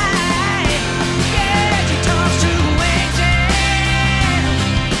 alright. Yeah, she talks to angels,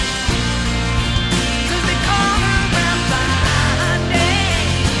 'cause they call her out by name.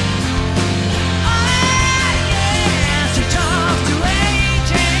 She talks to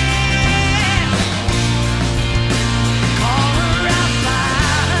angels, call her out by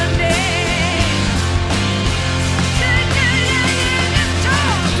her name. Yeah, yeah, yeah, yeah,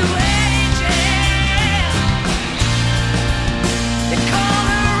 talk to angels, they call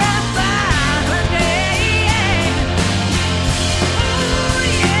her out by her name. Ooh,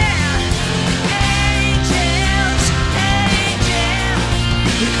 yeah, angels, angels,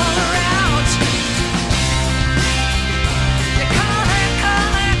 they call her out.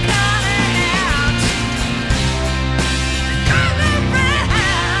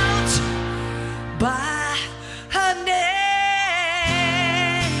 By her name,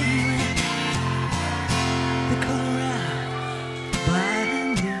 they call her out by her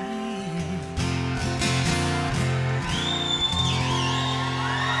name.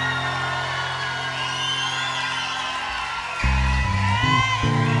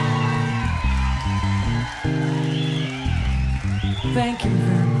 Thank you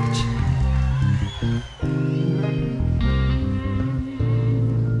very much.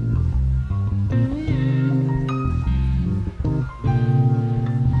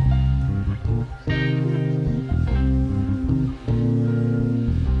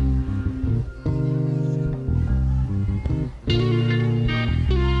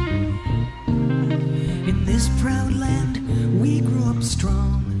 this proud land we grew up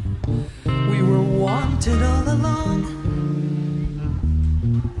strong. We were wanted all along.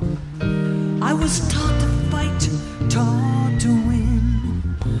 I was taught to fight, taught to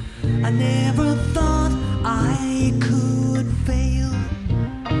win. I never thought I could fail.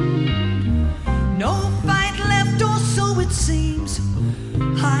 No fight left, or so it seems.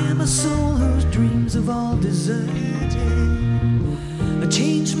 I am a soul whose dreams have all deserted. I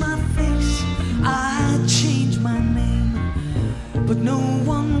changed my face, I changed my name, but no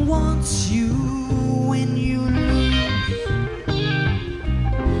one wants you when you lose.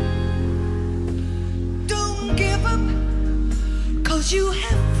 Don't give up, 'cause you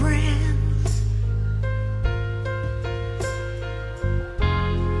have friends.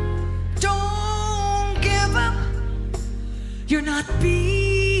 Don't give up, you're not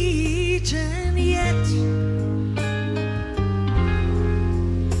beaten yet.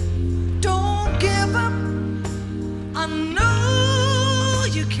 Don't give up, I know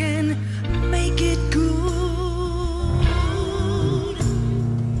you can make it good.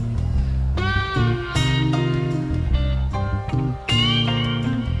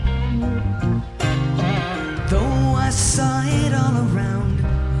 Though I saw it all around,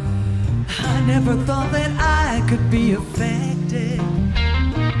 I never thought that I could be affected.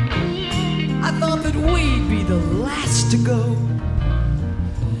 I thought that we'd be the last to go.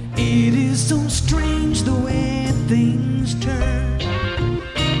 It is so strange the way things turn.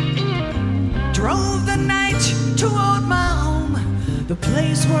 Drove the night toward my home, the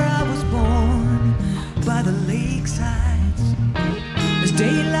place where I was born, by the lakesides. As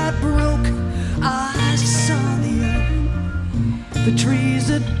daylight broke, I saw the earth, the trees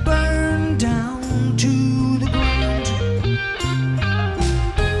that burned down to the ground.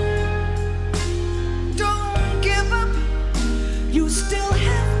 Don't give up, you still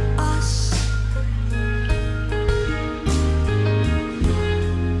have us.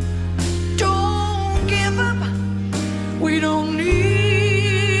 Don't give up, we don't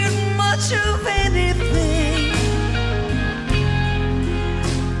need much of anything.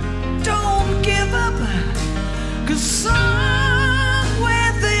 Don't give up, 'cause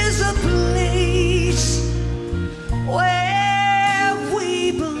somewhere there's a place where we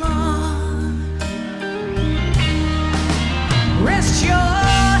belong. Rest your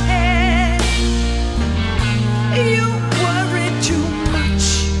head, you worry too much.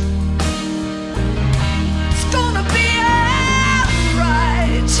 It's gonna be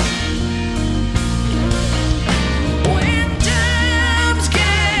alright. When times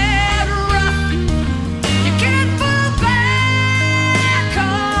get rough, you can't fall back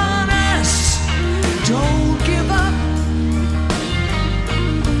on us. Don't give up,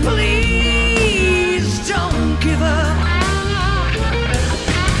 please don't give up.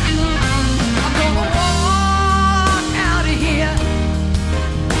 I'm gonna walk out of here,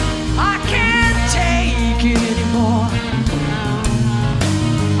 I can't take it anymore.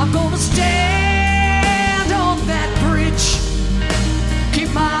 I'm gonna stand on that bridge, keep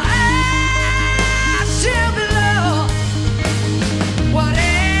my eyes down below.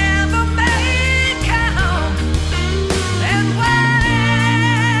 Whatever may come and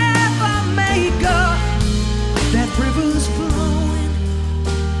wherever may go, that river's flowing,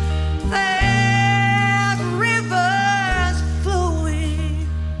 that river's flowing.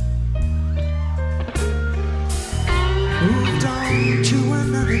 Moved on to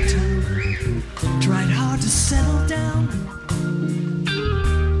another town, tried hard to settle down,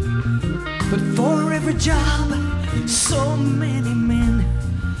 but for every job, so many men,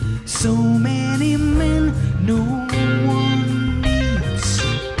 no one needs.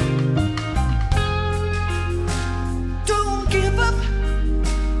 Don't give up,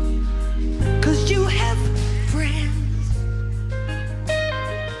 'cause you have friends.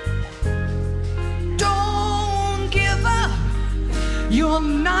 Don't give up, you're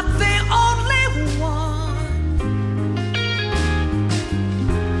not the only one.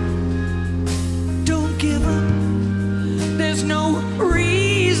 Don't give up, there's no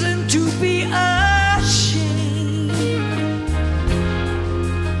reason to be ashamed.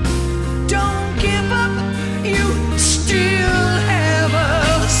 Don't give up, you still have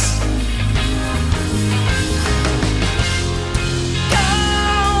us.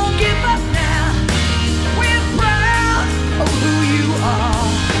 Don't give up now, we're proud of who you are.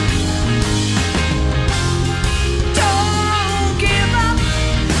 Don't give up,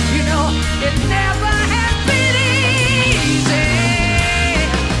 you know it never has been easy.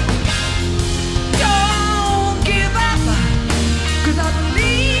 Don't give up, 'cause I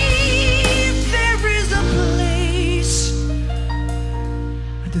believe there is a place.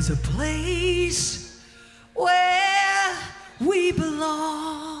 There's a place where we belong.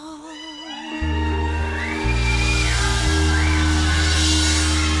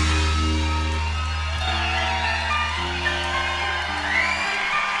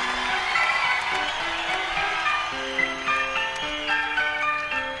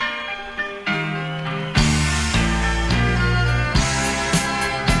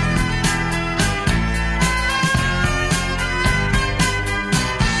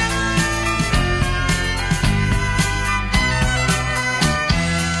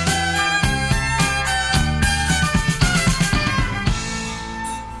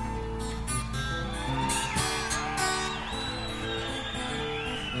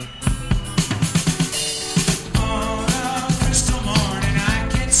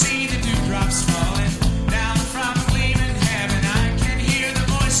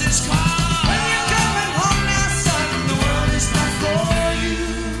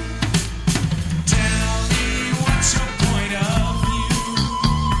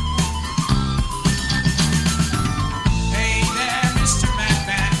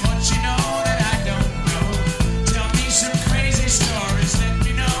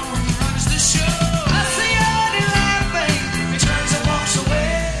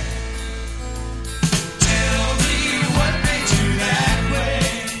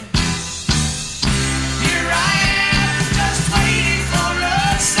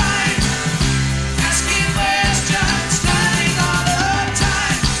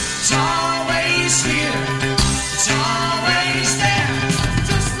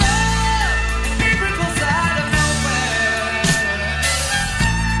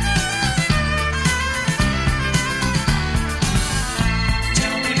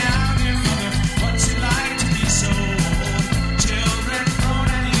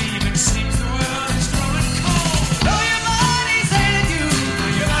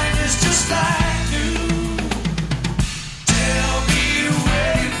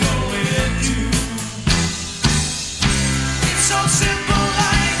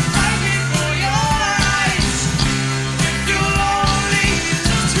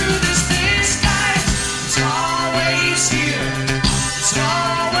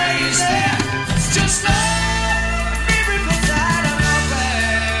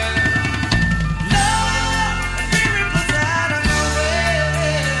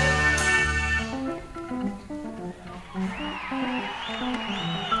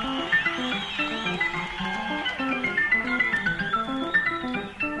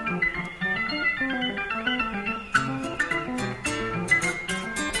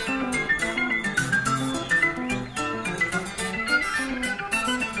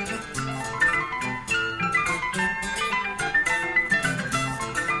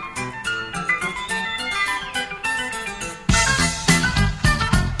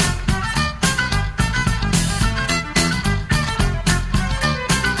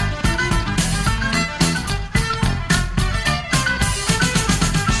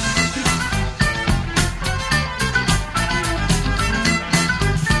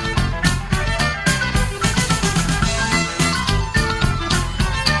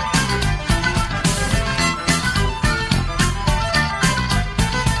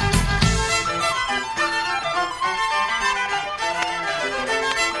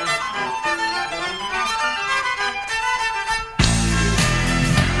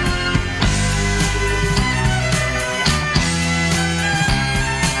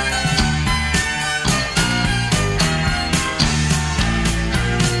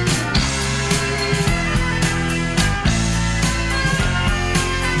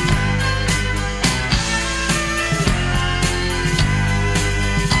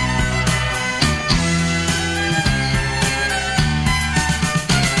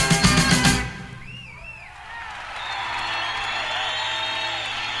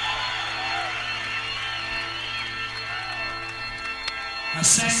 I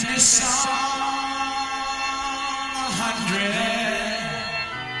sang this song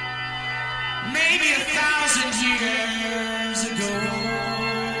 100, maybe 1,000 years ago.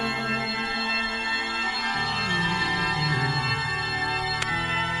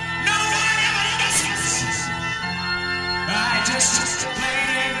 No one ever listens. I just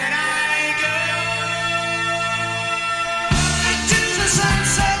play that I go into the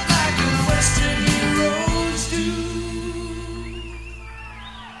sunset like the Western heroes do.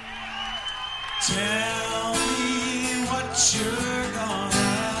 Tell me what you're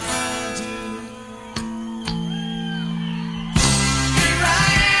gonna do. Be right.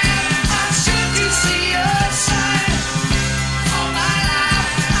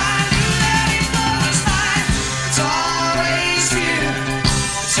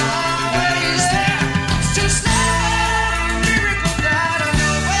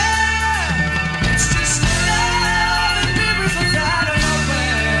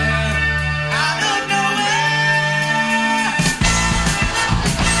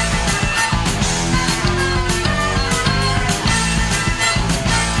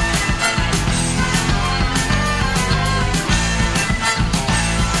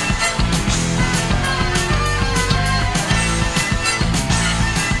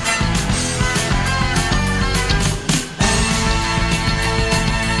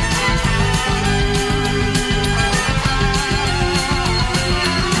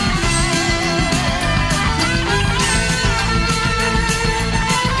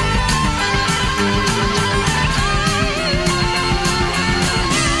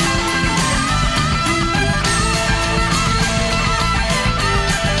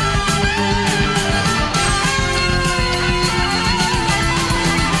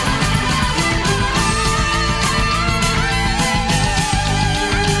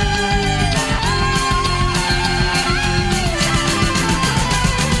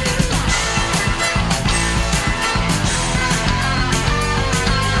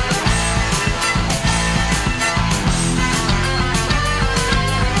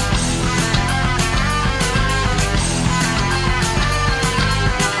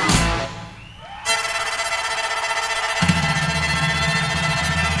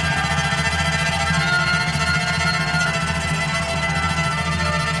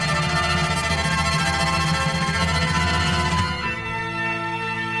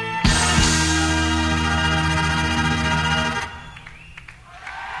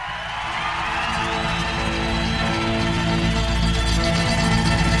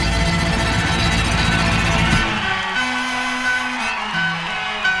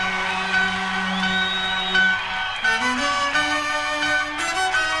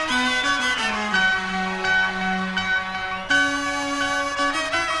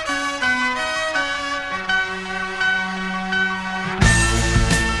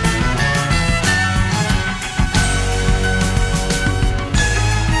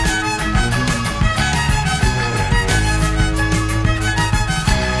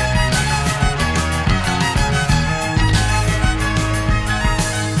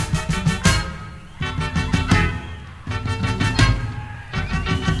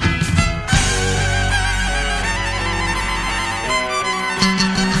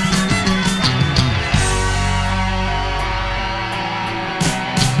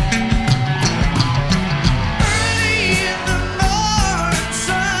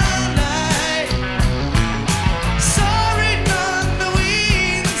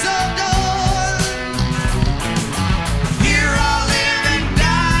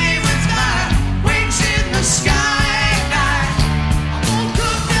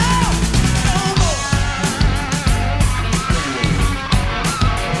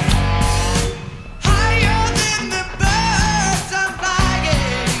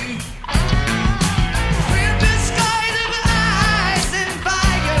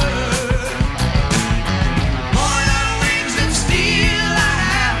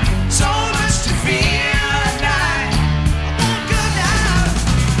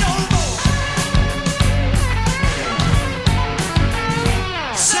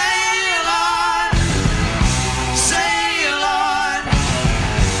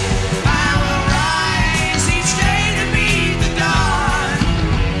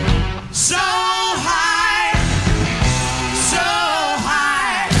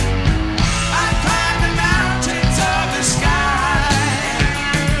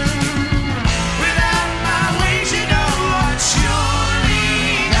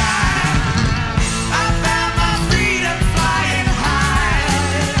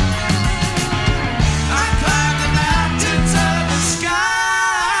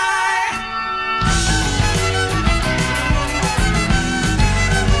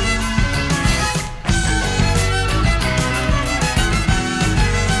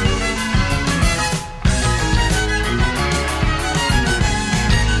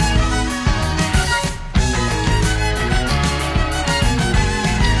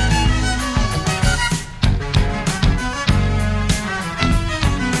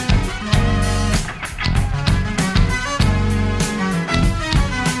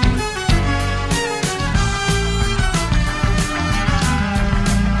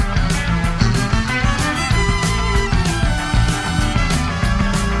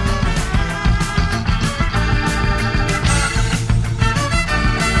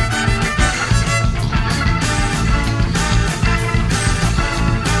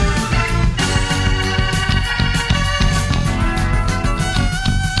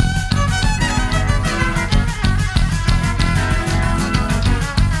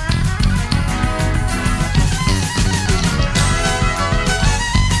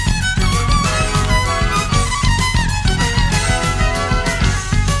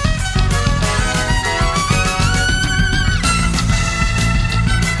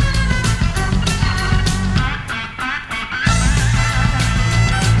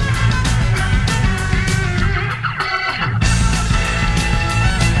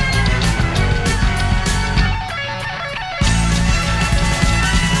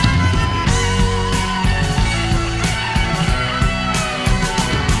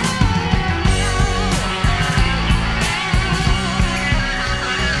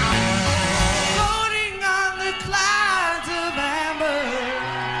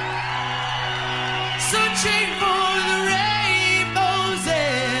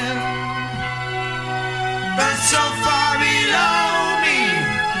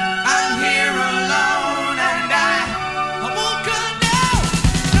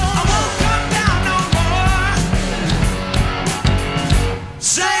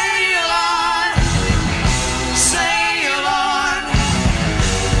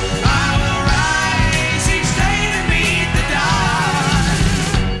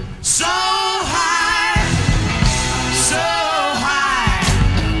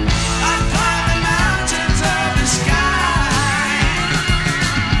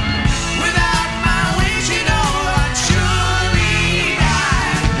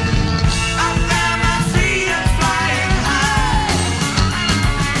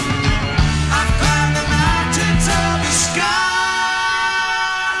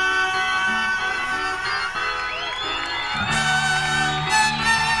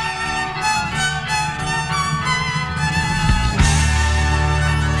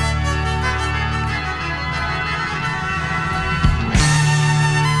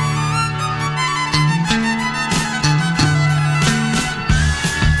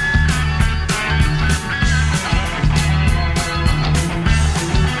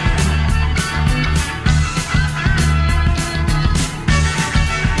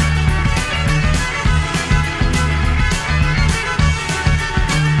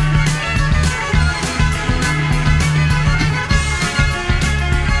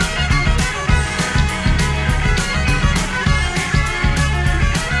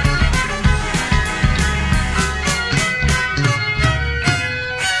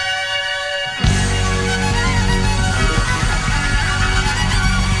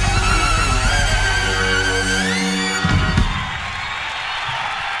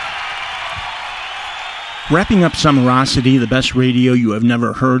 Wrapping up Summerosity, the best radio you have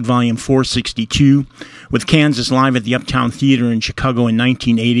never heard, volume 462, with Kansas live at the Uptown Theater in Chicago in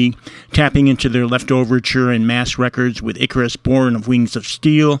 1980, tapping into their leftoverture and mass records with Icarus Born of Wings of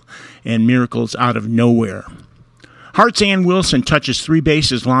Steel and Miracles Out of Nowhere. Heart's Ann Wilson touches three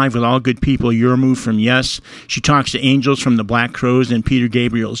basses live with All Good People, Your Move from Yes. She talks to Angels from the Black Crowes and Peter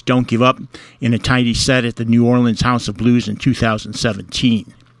Gabriel's Don't Give Up in a tidy set at the New Orleans House of Blues in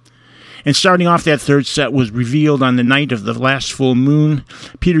 2017. And starting off that third set was revealed on the night of the last full moon.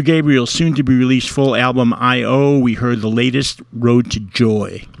 Peter Gabriel's soon-to-be-released full album, I.O., we heard the latest, Road to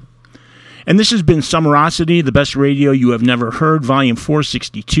Joy. And this has been Summerosity, the best radio you have never heard, volume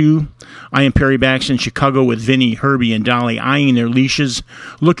 462. I am Perry Bax in Chicago with Vinny, Herbie, and Dolly eyeing their leashes,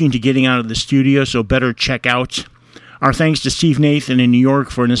 looking to getting out of the studio, so better check out. Our thanks to Steve Nathan in New York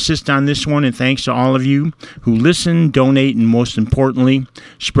for an assist on this one, and thanks to all of you who listen, donate, and most importantly,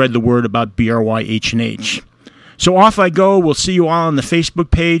 spread the word about BRYH&H. So off I go. We'll see you all on the Facebook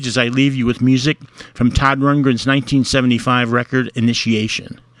page as I leave you with music from Todd Rundgren's 1975 record,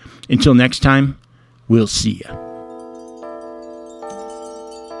 Initiation. Until next time, we'll see ya.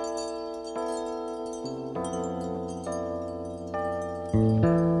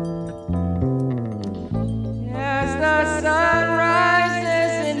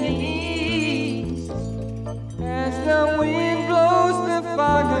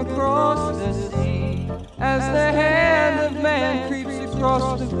 Across the sea, as the hand of man creeps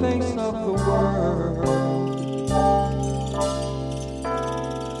across the face of the world,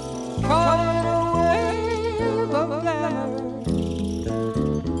 caught in a wave of glamour,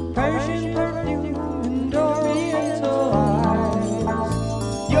 Persian perfume and oriental eyes,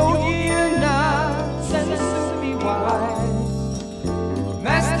 yogi and nuts and Sufi wise,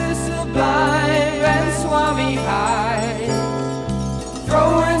 master sublime and Swami high,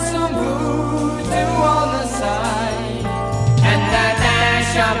 throwing some voodoo on the side, and the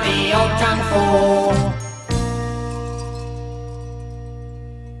dash of the old kung fu.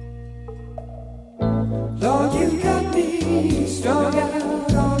 Lord, you got me strung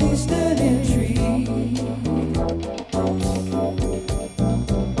out on these sturdy trees.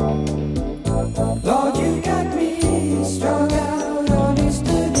 Lord, you got me strung out on these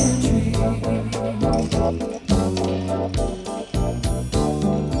sturdy trees.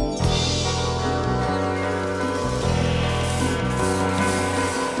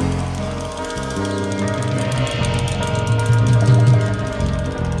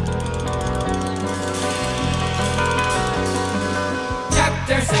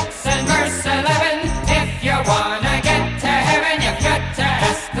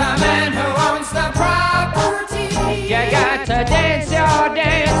 To dance your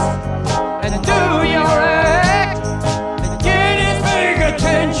dance and do your act and get his big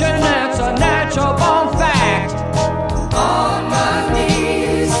attention, that's a natural born fact. On my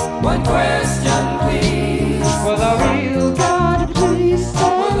knees, one question please, will the real God please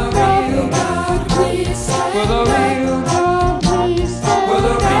save? Will the real God please save? Will the real God please save? Will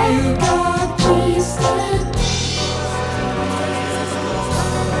the real God please save?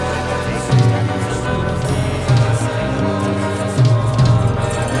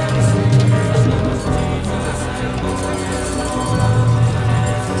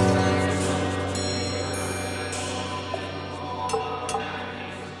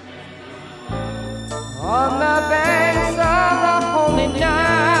 On the banks of the Holy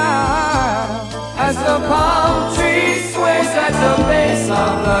Nile, as the palm tree sways at the base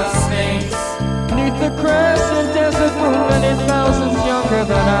of the Sphinx, neath the crescent desert moon many thousands younger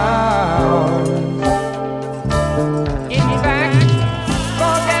than ours. In fact,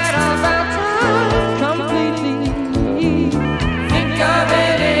 forget about time completely. Think of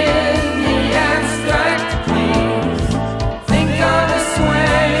it in the abstract, please. Think of the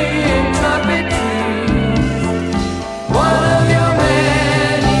swaying trumpet trees, one of your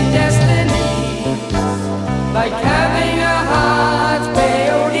many destinies, like having a heart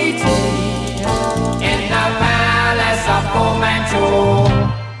peyote in the palace of Fu Manchu.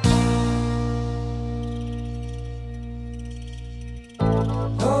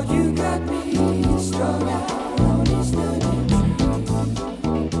 Lord, you got me strung out on these sturdy trees.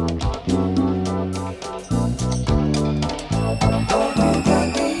 Lord, you got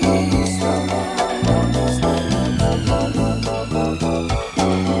me strung out on these sturdy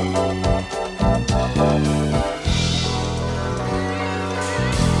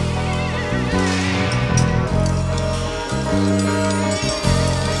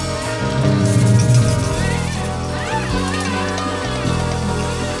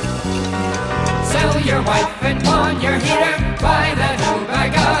Sell your wife and pawn your heater, buy the new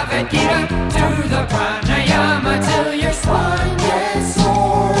bag of Akita, do the pranayama.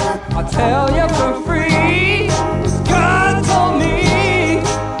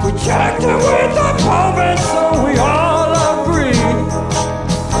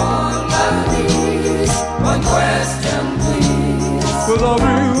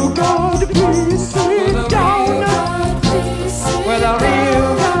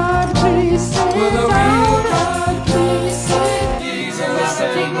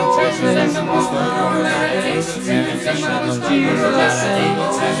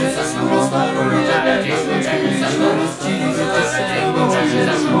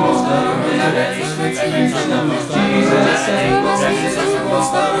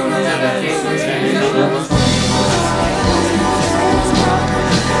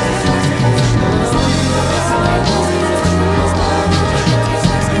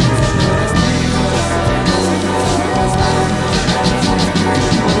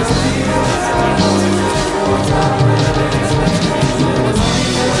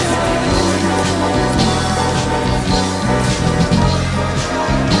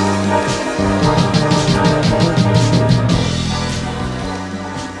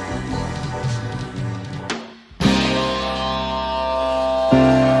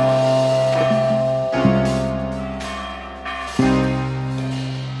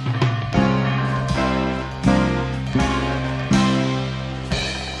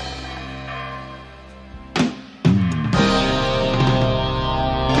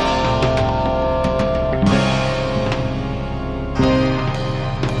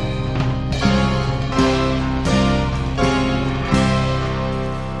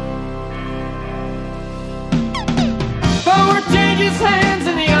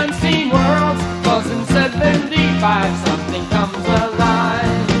 Something comes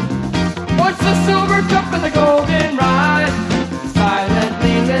alive. What's the silver cup and the gold?